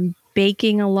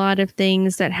baking a lot of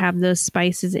things that have those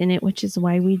spices in it, which is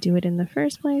why we do it in the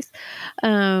first place.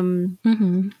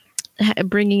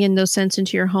 Bringing in those scents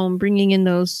into your home, bringing in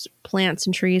those plants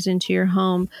and trees into your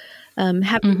home,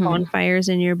 having bonfires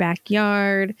in your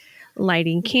backyard,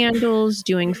 lighting candles,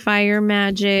 doing fire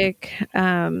magic,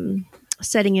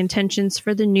 setting intentions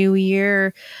for the new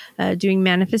year, doing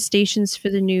manifestations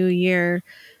for the new year,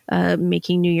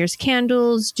 making New Year's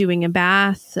candles, doing a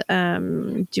bath,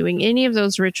 doing any of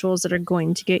those rituals that are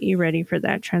going to get you ready for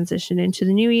that transition into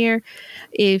the new year.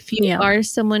 If you are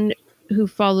someone who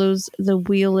follows the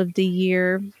wheel of the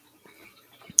year,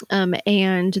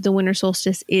 and the winter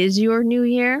solstice is your new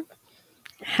year,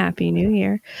 Happy New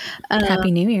Year.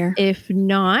 Happy New Year. If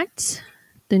not,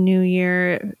 the new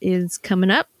year is coming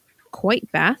up quite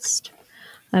fast.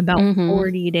 About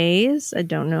 40 days. I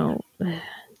don't know.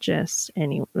 Just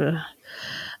any.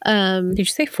 Did you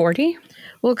say 40?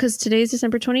 Well, because today's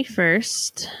December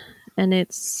 21st, and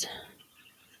it's.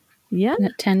 Yeah. Isn't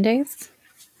it 10 days?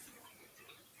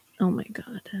 Oh my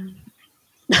God.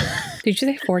 Did you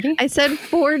say 40? I said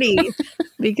 40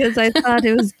 because I thought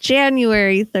it was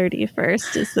January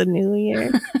 31st is the new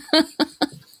year.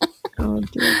 Oh,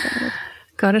 dear God.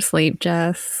 Go to sleep,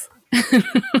 Jess.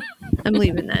 I'm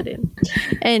leaving that in.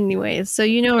 Anyways, so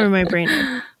you know where my brain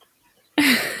is.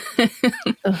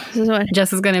 This is what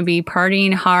Jess is going to be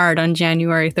partying hard on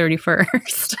January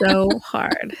 31st. so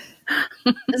hard.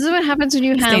 This is what happens when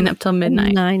you have Staying up till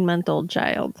midnight. a 9-month-old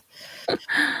child.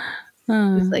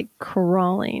 He's like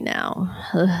crawling now.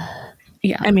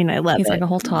 Yeah. I mean, I love He's it. like a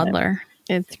whole toddler.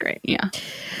 It's great. Yeah.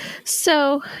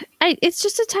 So it's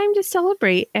just a time to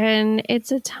celebrate, and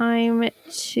it's a time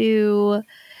to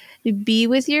be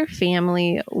with your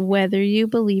family, whether you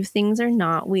believe things or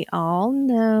not. We all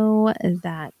know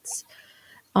that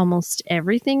almost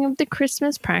everything of the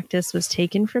Christmas practice was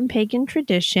taken from pagan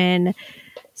tradition.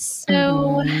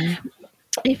 So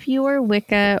if you are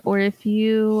Wicca, or if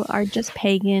you are just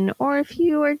pagan, or if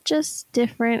you are just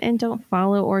different and don't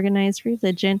follow organized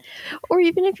religion, or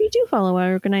even if you do follow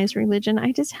organized religion,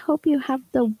 I just hope you have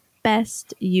the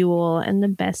best Yule and the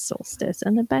best solstice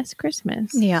and the best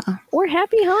Christmas. Yeah. Or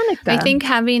happy Hanukkah. I think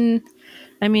having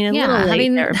little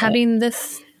having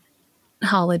this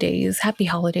happy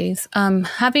holidays,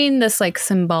 having this like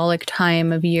symbolic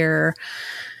time of year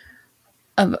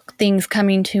of things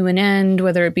coming to an end,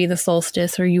 whether it be the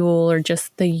solstice or Yule or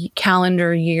just the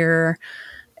calendar year,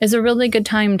 is a really good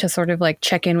time to sort of like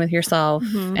check in with yourself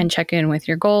and check in with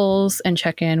your goals and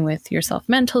check in with yourself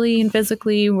mentally and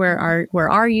physically. Where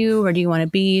are you? Where do you want to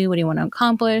be? What do you want to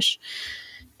accomplish?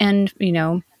 And, you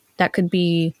know, that could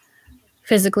be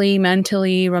physically,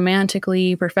 mentally,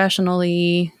 romantically,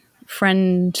 professionally,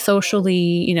 socially.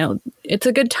 You know, it's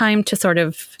a good time to sort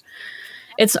of,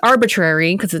 it's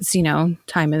arbitrary because it's, you know,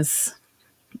 time is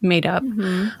made up,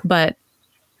 but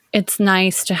it's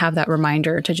nice to have that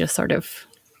reminder to just sort of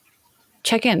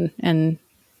check in and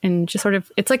just sort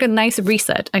of, it's like a nice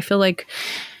reset. I feel like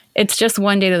it's just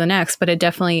one day to the next, but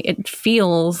it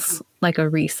feels like a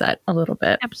reset a little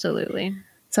bit. Absolutely.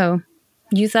 So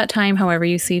use that time however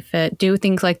you see fit. Do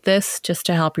things like this just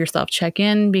to help yourself check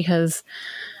in, because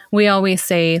we always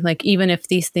say, like, even if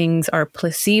these things are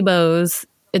placebos,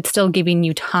 it's still giving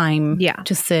you time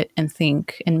to sit and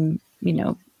think and, you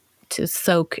know, to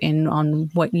soak in on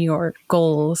what your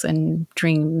goals and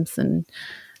dreams and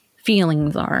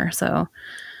feelings are. So,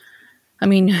 I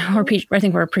mean, I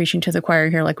think we're preaching to the choir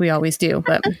here like we always do,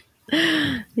 but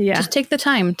just take the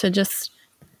time to just,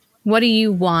 what do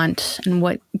you want and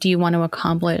what do you want to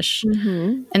accomplish?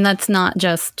 And that's not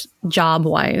just job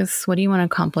wise. What do you want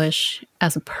to accomplish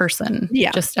as a person?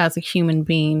 Just as a human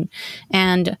being.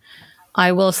 And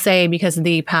I will say, because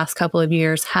the past couple of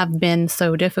years have been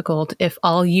so difficult, if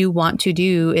all you want to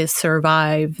do is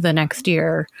survive the next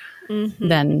year,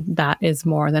 then that is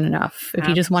more than enough. If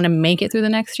you just want to make it through the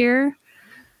next year,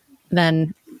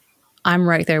 then I'm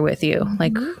right there with you.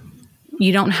 Like,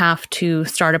 you don't have to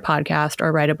start a podcast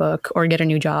or write a book or get a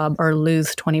new job or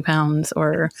lose 20 pounds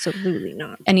or absolutely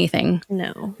not anything.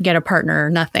 No. Get a partner,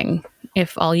 nothing.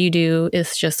 If all you do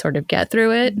is just sort of get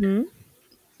through it,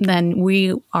 then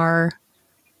we are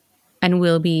and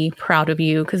will be proud of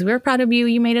you, because we're proud of you.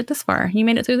 You made it this far. You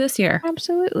made it through this year.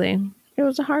 Absolutely. It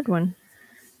was a hard one.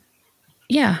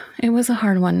 Yeah, it was a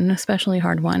hard one, an especially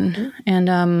hard one.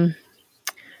 And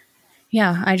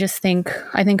yeah, I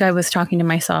think I was talking to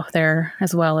myself there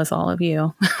as well as all of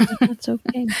you. That's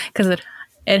okay. Because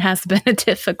it has been a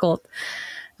difficult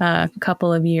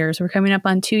couple of years. We're coming up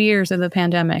on 2 years of the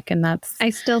pandemic, and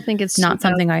I still think it's not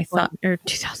something I thought. Or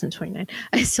 2029.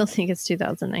 I still think it's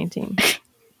 2019.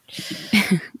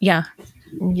 Yeah.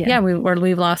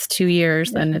 We've lost 2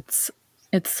 years, and it's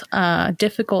a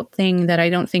difficult thing that I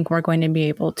don't think we're going to be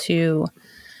able to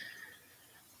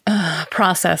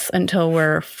process until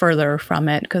we're further from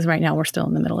it, because right now we're still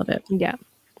in the middle of it. Yeah.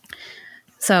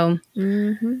 So,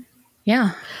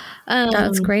 yeah,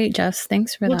 that's great, Jess.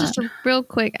 Thanks for that. Just real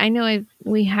quick, I know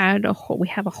we have a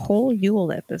whole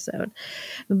Yule episode,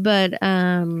 but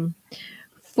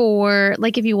for,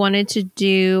 like, if you wanted to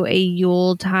do a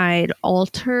Yuletide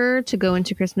altar to go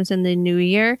into Christmas and the New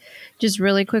Year, just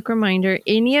really quick reminder,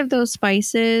 any of those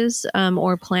spices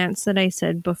or plants that I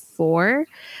said before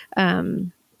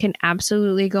can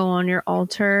absolutely go on your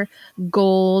altar.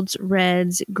 Golds,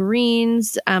 reds,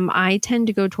 greens. I tend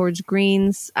to go towards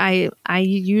greens. I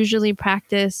usually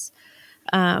practice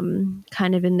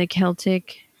kind of in the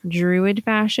Celtic druid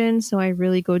fashion. So I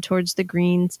really go towards the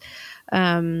greens.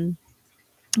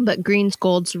 But greens,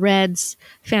 golds, reds,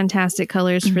 fantastic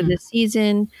colors for this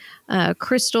season.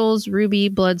 Crystals, ruby,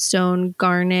 bloodstone,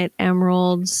 garnet,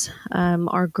 emeralds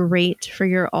are great for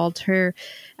your altar.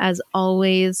 As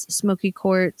always, smoky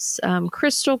quartz,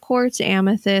 crystal quartz,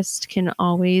 amethyst can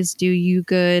always do you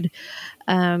good.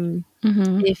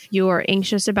 If you're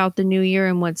anxious about the new year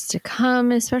and what's to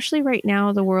come, especially right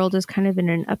now, the world is kind of in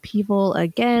an upheaval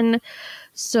again.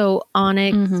 So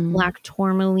onyx, black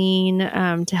tourmaline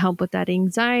to help with that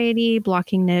anxiety,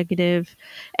 blocking negative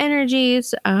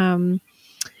energies.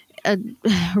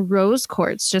 Rose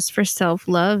quartz just for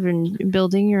self-love and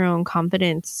building your own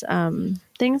confidence.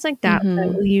 Things like that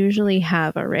that we usually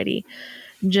have already,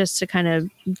 just to kind of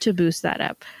to boost that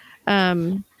up.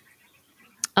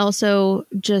 Also,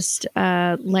 just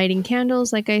lighting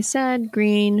candles, like I said,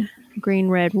 green,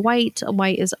 red, white.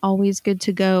 White is always good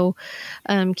to go.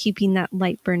 Keeping that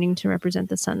light burning to represent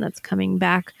the sun that's coming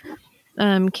back.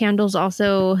 Candles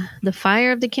also, the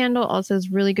fire of the candle also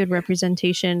is really good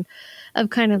representation of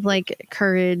kind of like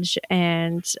courage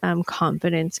and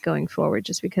confidence going forward,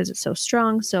 just because it's so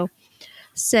strong. So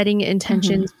setting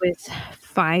intentions with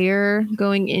fire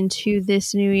going into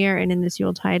this new year and in this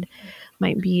Yuletide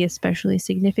might be especially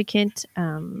significant.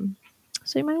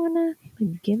 So you might want to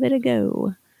give it a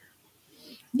go.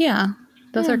 Yeah,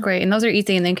 those are great. And those are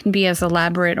easy, and they can be as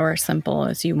elaborate or simple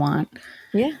as you want.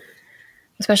 Yeah.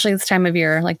 Especially this time of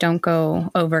year. Like, don't go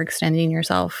overextending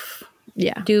yourself.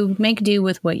 Yeah. Make do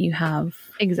with what you have.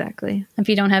 Exactly. If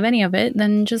you don't have any of it,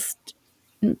 then just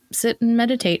sit and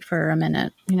meditate for a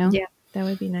minute, you know? Yeah, that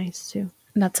would be nice too.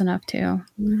 That's enough too.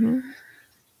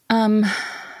 Mm-hmm.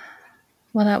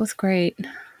 Well, that was great.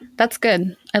 That's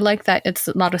good. I like that it's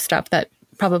a lot of stuff that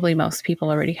probably most people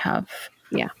already have.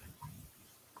 Yeah.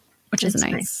 Which is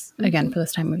nice. Mm-hmm. Again, for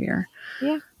this time of year.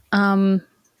 Yeah.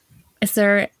 Is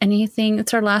there anything,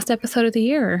 it's our last episode of the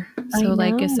year. So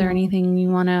like, is there anything you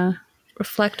want to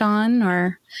reflect on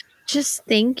or? Just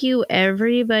thank you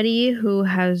everybody who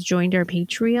has joined our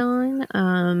Patreon.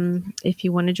 If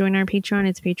you want to join our Patreon,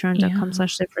 it's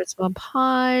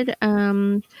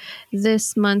patreon.com/thefirstwellpod.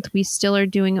 This month we still are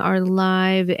doing our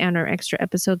live and our extra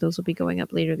episode. Those will be going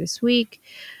up later this week.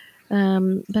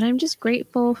 But I'm just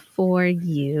grateful for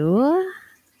you,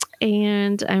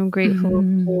 and I'm grateful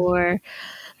for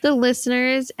the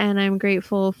listeners, and I'm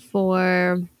grateful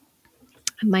for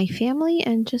my family,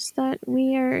 and just that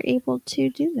we are able to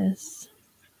do this.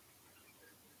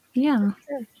 Yeah.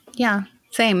 Yeah.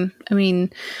 Same. I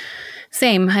mean,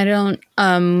 same. I don't,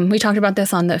 we talked about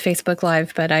this on the Facebook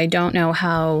Live, but I don't know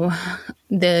how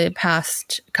the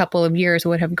past couple of years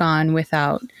would have gone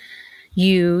without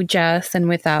you, Jess, and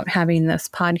without having this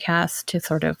podcast to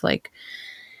sort of like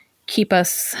keep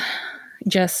us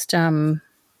just, it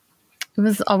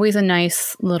was always a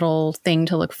nice little thing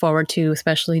to look forward to,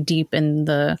 especially deep in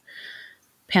the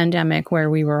pandemic where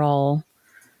we were all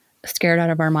scared out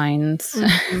of our minds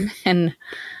and,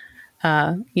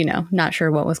 not sure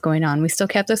what was going on. We still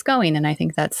kept us going. And I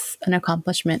think that's an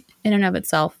accomplishment in and of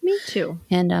itself. Me too.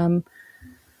 And,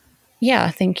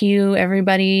 thank you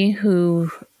everybody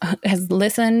who has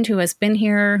listened, who has been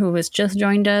here, who has just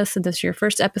joined us. If this is your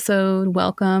first episode,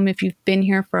 welcome. If you've been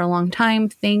here for a long time,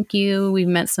 thank you. We've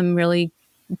met some really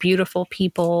beautiful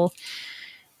people,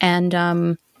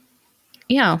 and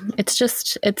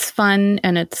it's fun,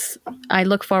 and I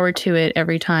look forward to it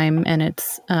every time, and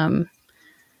it's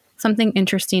something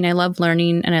interesting. I love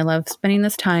learning, and I love spending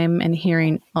this time and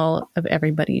hearing all of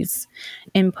everybody's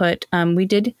input. We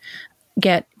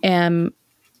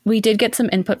did get some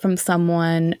input from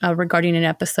someone regarding an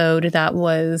episode that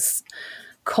was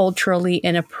culturally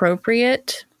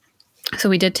inappropriate. So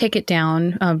we did take it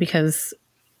down because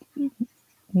it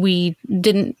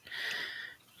didn't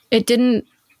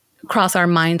cross our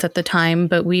minds at the time,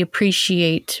 but we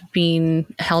appreciate being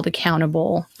held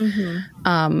accountable.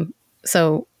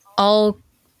 So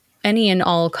any and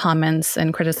all comments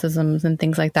and criticisms and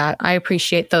things like that, I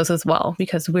appreciate those as well,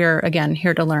 because we're, again,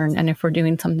 here to learn. And if we're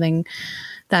doing something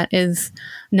that is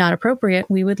not appropriate,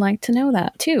 we would like to know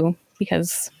that too,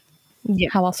 because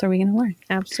how else are we going to learn?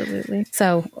 Absolutely.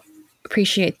 So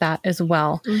appreciate that as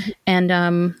well. And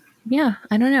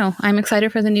I don't know. I'm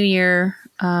excited for the new year.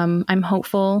 I'm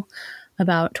hopeful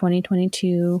about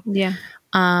 2022. Yeah.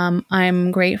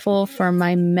 I'm grateful for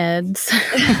my meds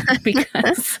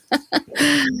because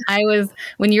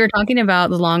when you were talking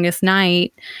about the longest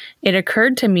night, it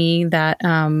occurred to me that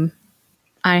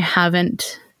I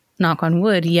haven't, knock on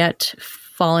wood, yet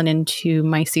fallen into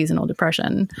my seasonal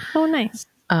depression. Oh, nice.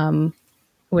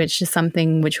 which is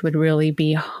something which would really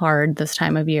be hard this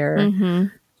time of year.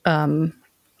 Mm-hmm.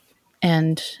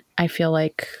 And I feel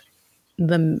like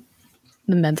the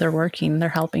meds are working. They're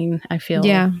helping. I feel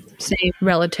Same.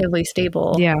 relatively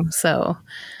stable. Yeah. So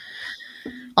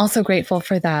also grateful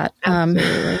for that.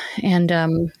 Absolutely.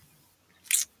 And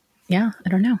yeah, I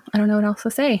don't know. I don't know what else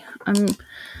to say.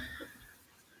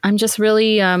 I'm just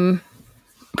really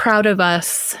proud of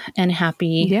us and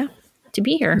happy to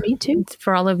be here. Me too.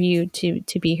 For all of you to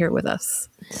be here with us.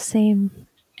 Same.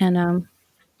 And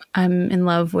I'm in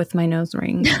love with my nose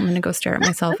ring. I'm going to go stare at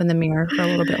myself in the mirror for a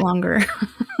little bit longer.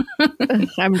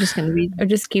 I'm just going to be Or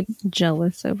just keep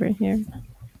jealous over here.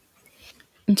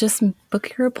 Just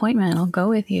book your appointment. I'll go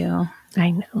with you.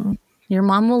 I know. Your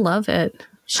mom will love it.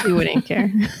 She wouldn't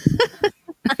care.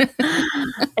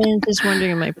 And just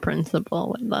wondering if my principal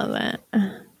would love it.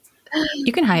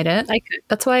 You can hide it. I could.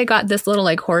 That's why I got this little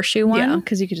like horseshoe one. Yeah,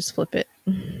 because you could just flip it.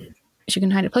 You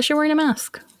can hide it. Plus, you're wearing a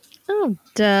mask. Oh,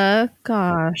 duh.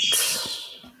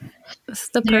 Gosh. This is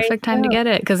the perfect time to get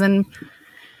it. Because then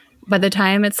by the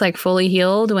time it's like fully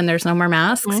healed, when there's no more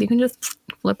masks, you can just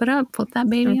flip it up. Flip that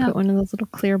baby up. Put one of those little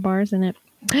clear bars in it.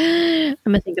 I'm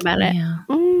going to think about it. Yeah.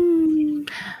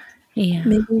 Yeah.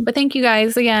 Maybe. But thank you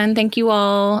guys again. Thank you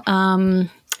all.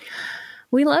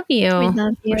 We love you. We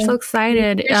love you. We're so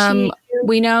excited.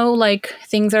 We know like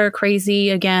things are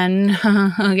crazy again,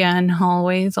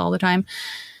 always, all the time.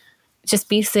 Just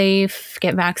be safe,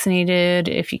 get vaccinated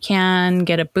if you can,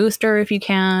 get a booster if you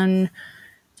can.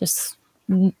 Just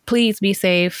please be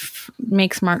safe,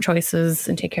 make smart choices,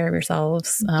 and take care of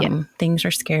yourselves. Things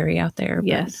are scary out there.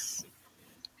 Yes.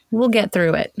 We'll get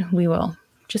through it. We will.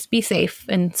 Just be safe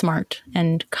and smart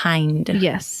and kind.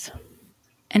 Yes.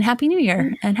 And Happy New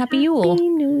Year and Happy Yule. Happy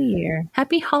New Year.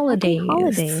 Happy holidays. Happy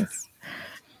holidays.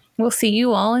 We'll see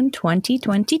you all in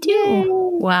 2022. Yay.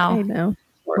 Wow. I know.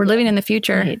 We're living in the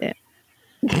future. I hate it.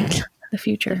 The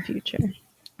future. The future.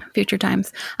 Future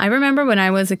times. I remember when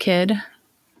I was a kid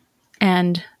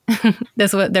and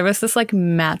there was this like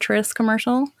mattress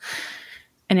commercial.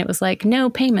 And it was like, no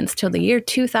payments till the year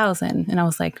 2000. And I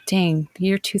was like, dang, the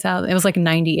year 2000. It was like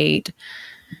 98.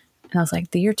 And I was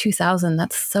like, the year 2000,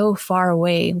 that's so far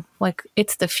away. Like,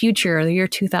 it's the future, the year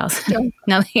 2000.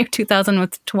 Now, the year 2000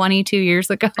 was 22 years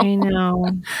ago. I know.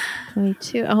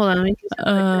 22. Oh, hold on. Let me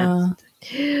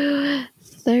do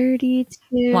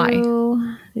 32. Why?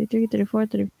 33, 34,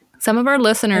 35. Some of our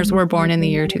listeners were born in the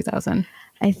year 2000.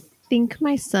 I think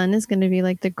my son is going to be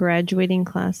like the graduating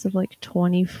class of like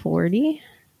 2040.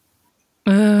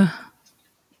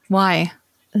 Why?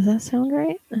 Does that sound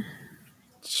right?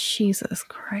 Jesus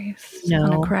Christ. No,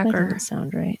 on a that cracker. doesn't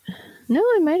sound right. No,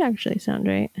 it might actually sound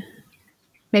right.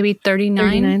 Maybe 39?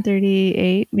 39,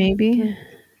 38, maybe.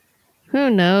 Who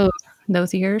knows?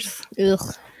 Those years. Ugh.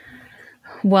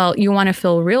 Well, you want to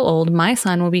feel real old. My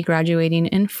son will be graduating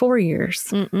in 4 years.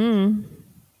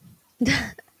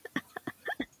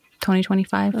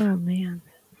 2025. Oh, man.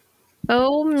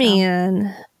 Oh,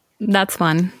 man. That's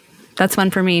fun. That's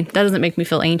fun for me. That doesn't make me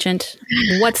feel ancient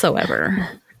whatsoever.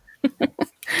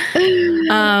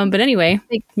 But anyway,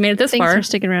 made it this Thanks far. for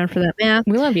sticking around for that math.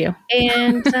 We love you.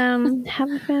 And have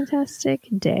a fantastic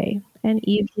day and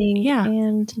evening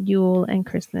and Yule and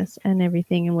Christmas and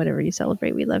everything and whatever you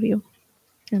celebrate. We love you.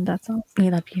 And that's all. We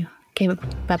love you. Okay,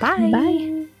 bye-bye.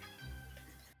 Bye.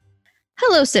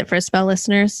 Hello, Sit for a Spell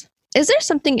listeners. Is there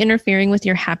something interfering with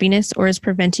your happiness or is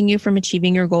preventing you from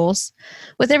achieving your goals?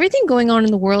 With everything going on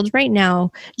in the world right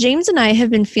now, James and I have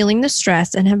been feeling the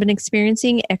stress and have been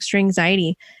experiencing extra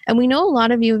anxiety. And we know a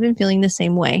lot of you have been feeling the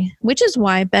same way, which is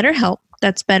why BetterHelp,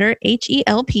 that's better,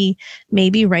 H-E-L-P, may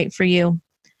be right for you.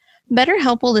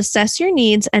 BetterHelp will assess your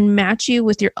needs and match you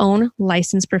with your own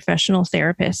licensed professional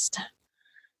therapist.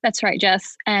 That's right,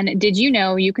 Jess. And did you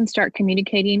know you can start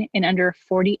communicating in under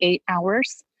 48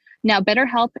 hours? Now,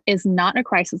 BetterHelp is not a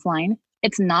crisis line.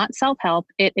 It's not self-help.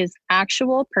 It is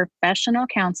actual professional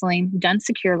counseling done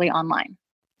securely online.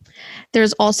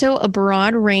 There's also a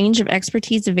broad range of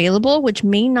expertise available, which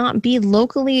may not be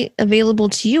locally available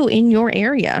to you in your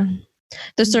area.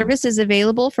 The service is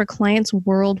available for clients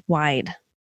worldwide.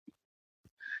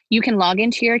 You can log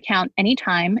into your account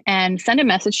anytime and send a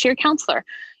message to your counselor.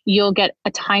 You'll get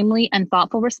a timely and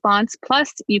thoughtful response.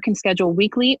 Plus, you can schedule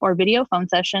weekly or video phone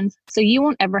sessions, so you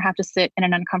won't ever have to sit in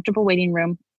an uncomfortable waiting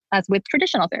room as with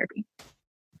traditional therapy.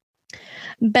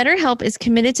 BetterHelp is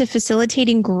committed to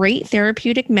facilitating great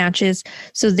therapeutic matches,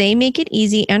 so they make it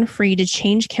easy and free to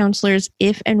change counselors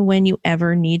if and when you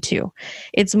ever need to.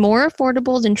 It's more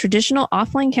affordable than traditional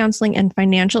offline counseling, and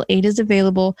financial aid is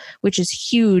available, which is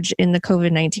huge in the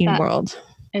COVID-19 world.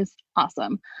 Is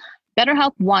awesome.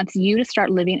 BetterHelp wants you to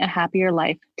start living a happier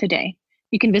life today.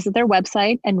 You can visit their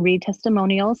website and read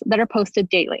testimonials that are posted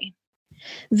daily.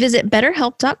 Visit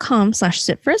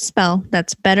betterhelp.com/sitforaspell.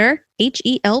 That's better,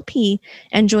 HELP,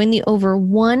 and join the over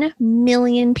 1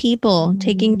 million people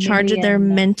taking charge of their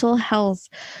mental health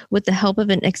with the help of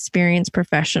an experienced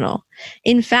professional.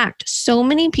 In fact, so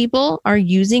many people are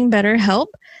using BetterHelp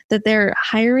that they're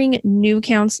hiring new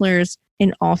counselors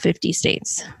in all 50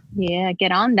 states. Yeah,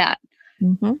 get on that.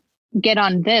 Mm-hmm. Get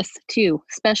on this too.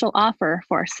 Special offer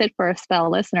for Sit for a Spell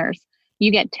listeners.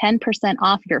 You get 10%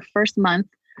 off your first month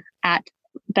at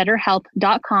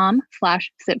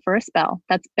betterhelp.com/sitforaspell.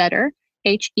 That's better,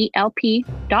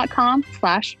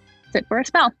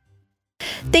 HELP.com/sitforaspell.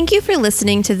 Thank you for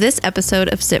listening to this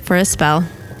episode of Sit for a Spell.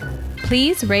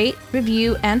 Please rate,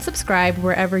 review, and subscribe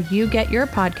wherever you get your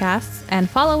podcasts, and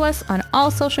follow us on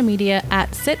all social media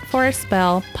at Sit for a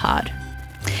Spell Pod.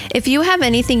 If you have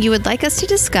anything you would like us to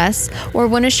discuss or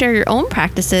want to share your own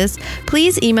practices,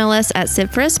 please email us at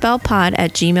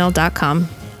sitforaspellpod@gmail.com.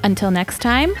 Until next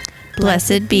time,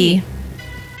 Blessed be.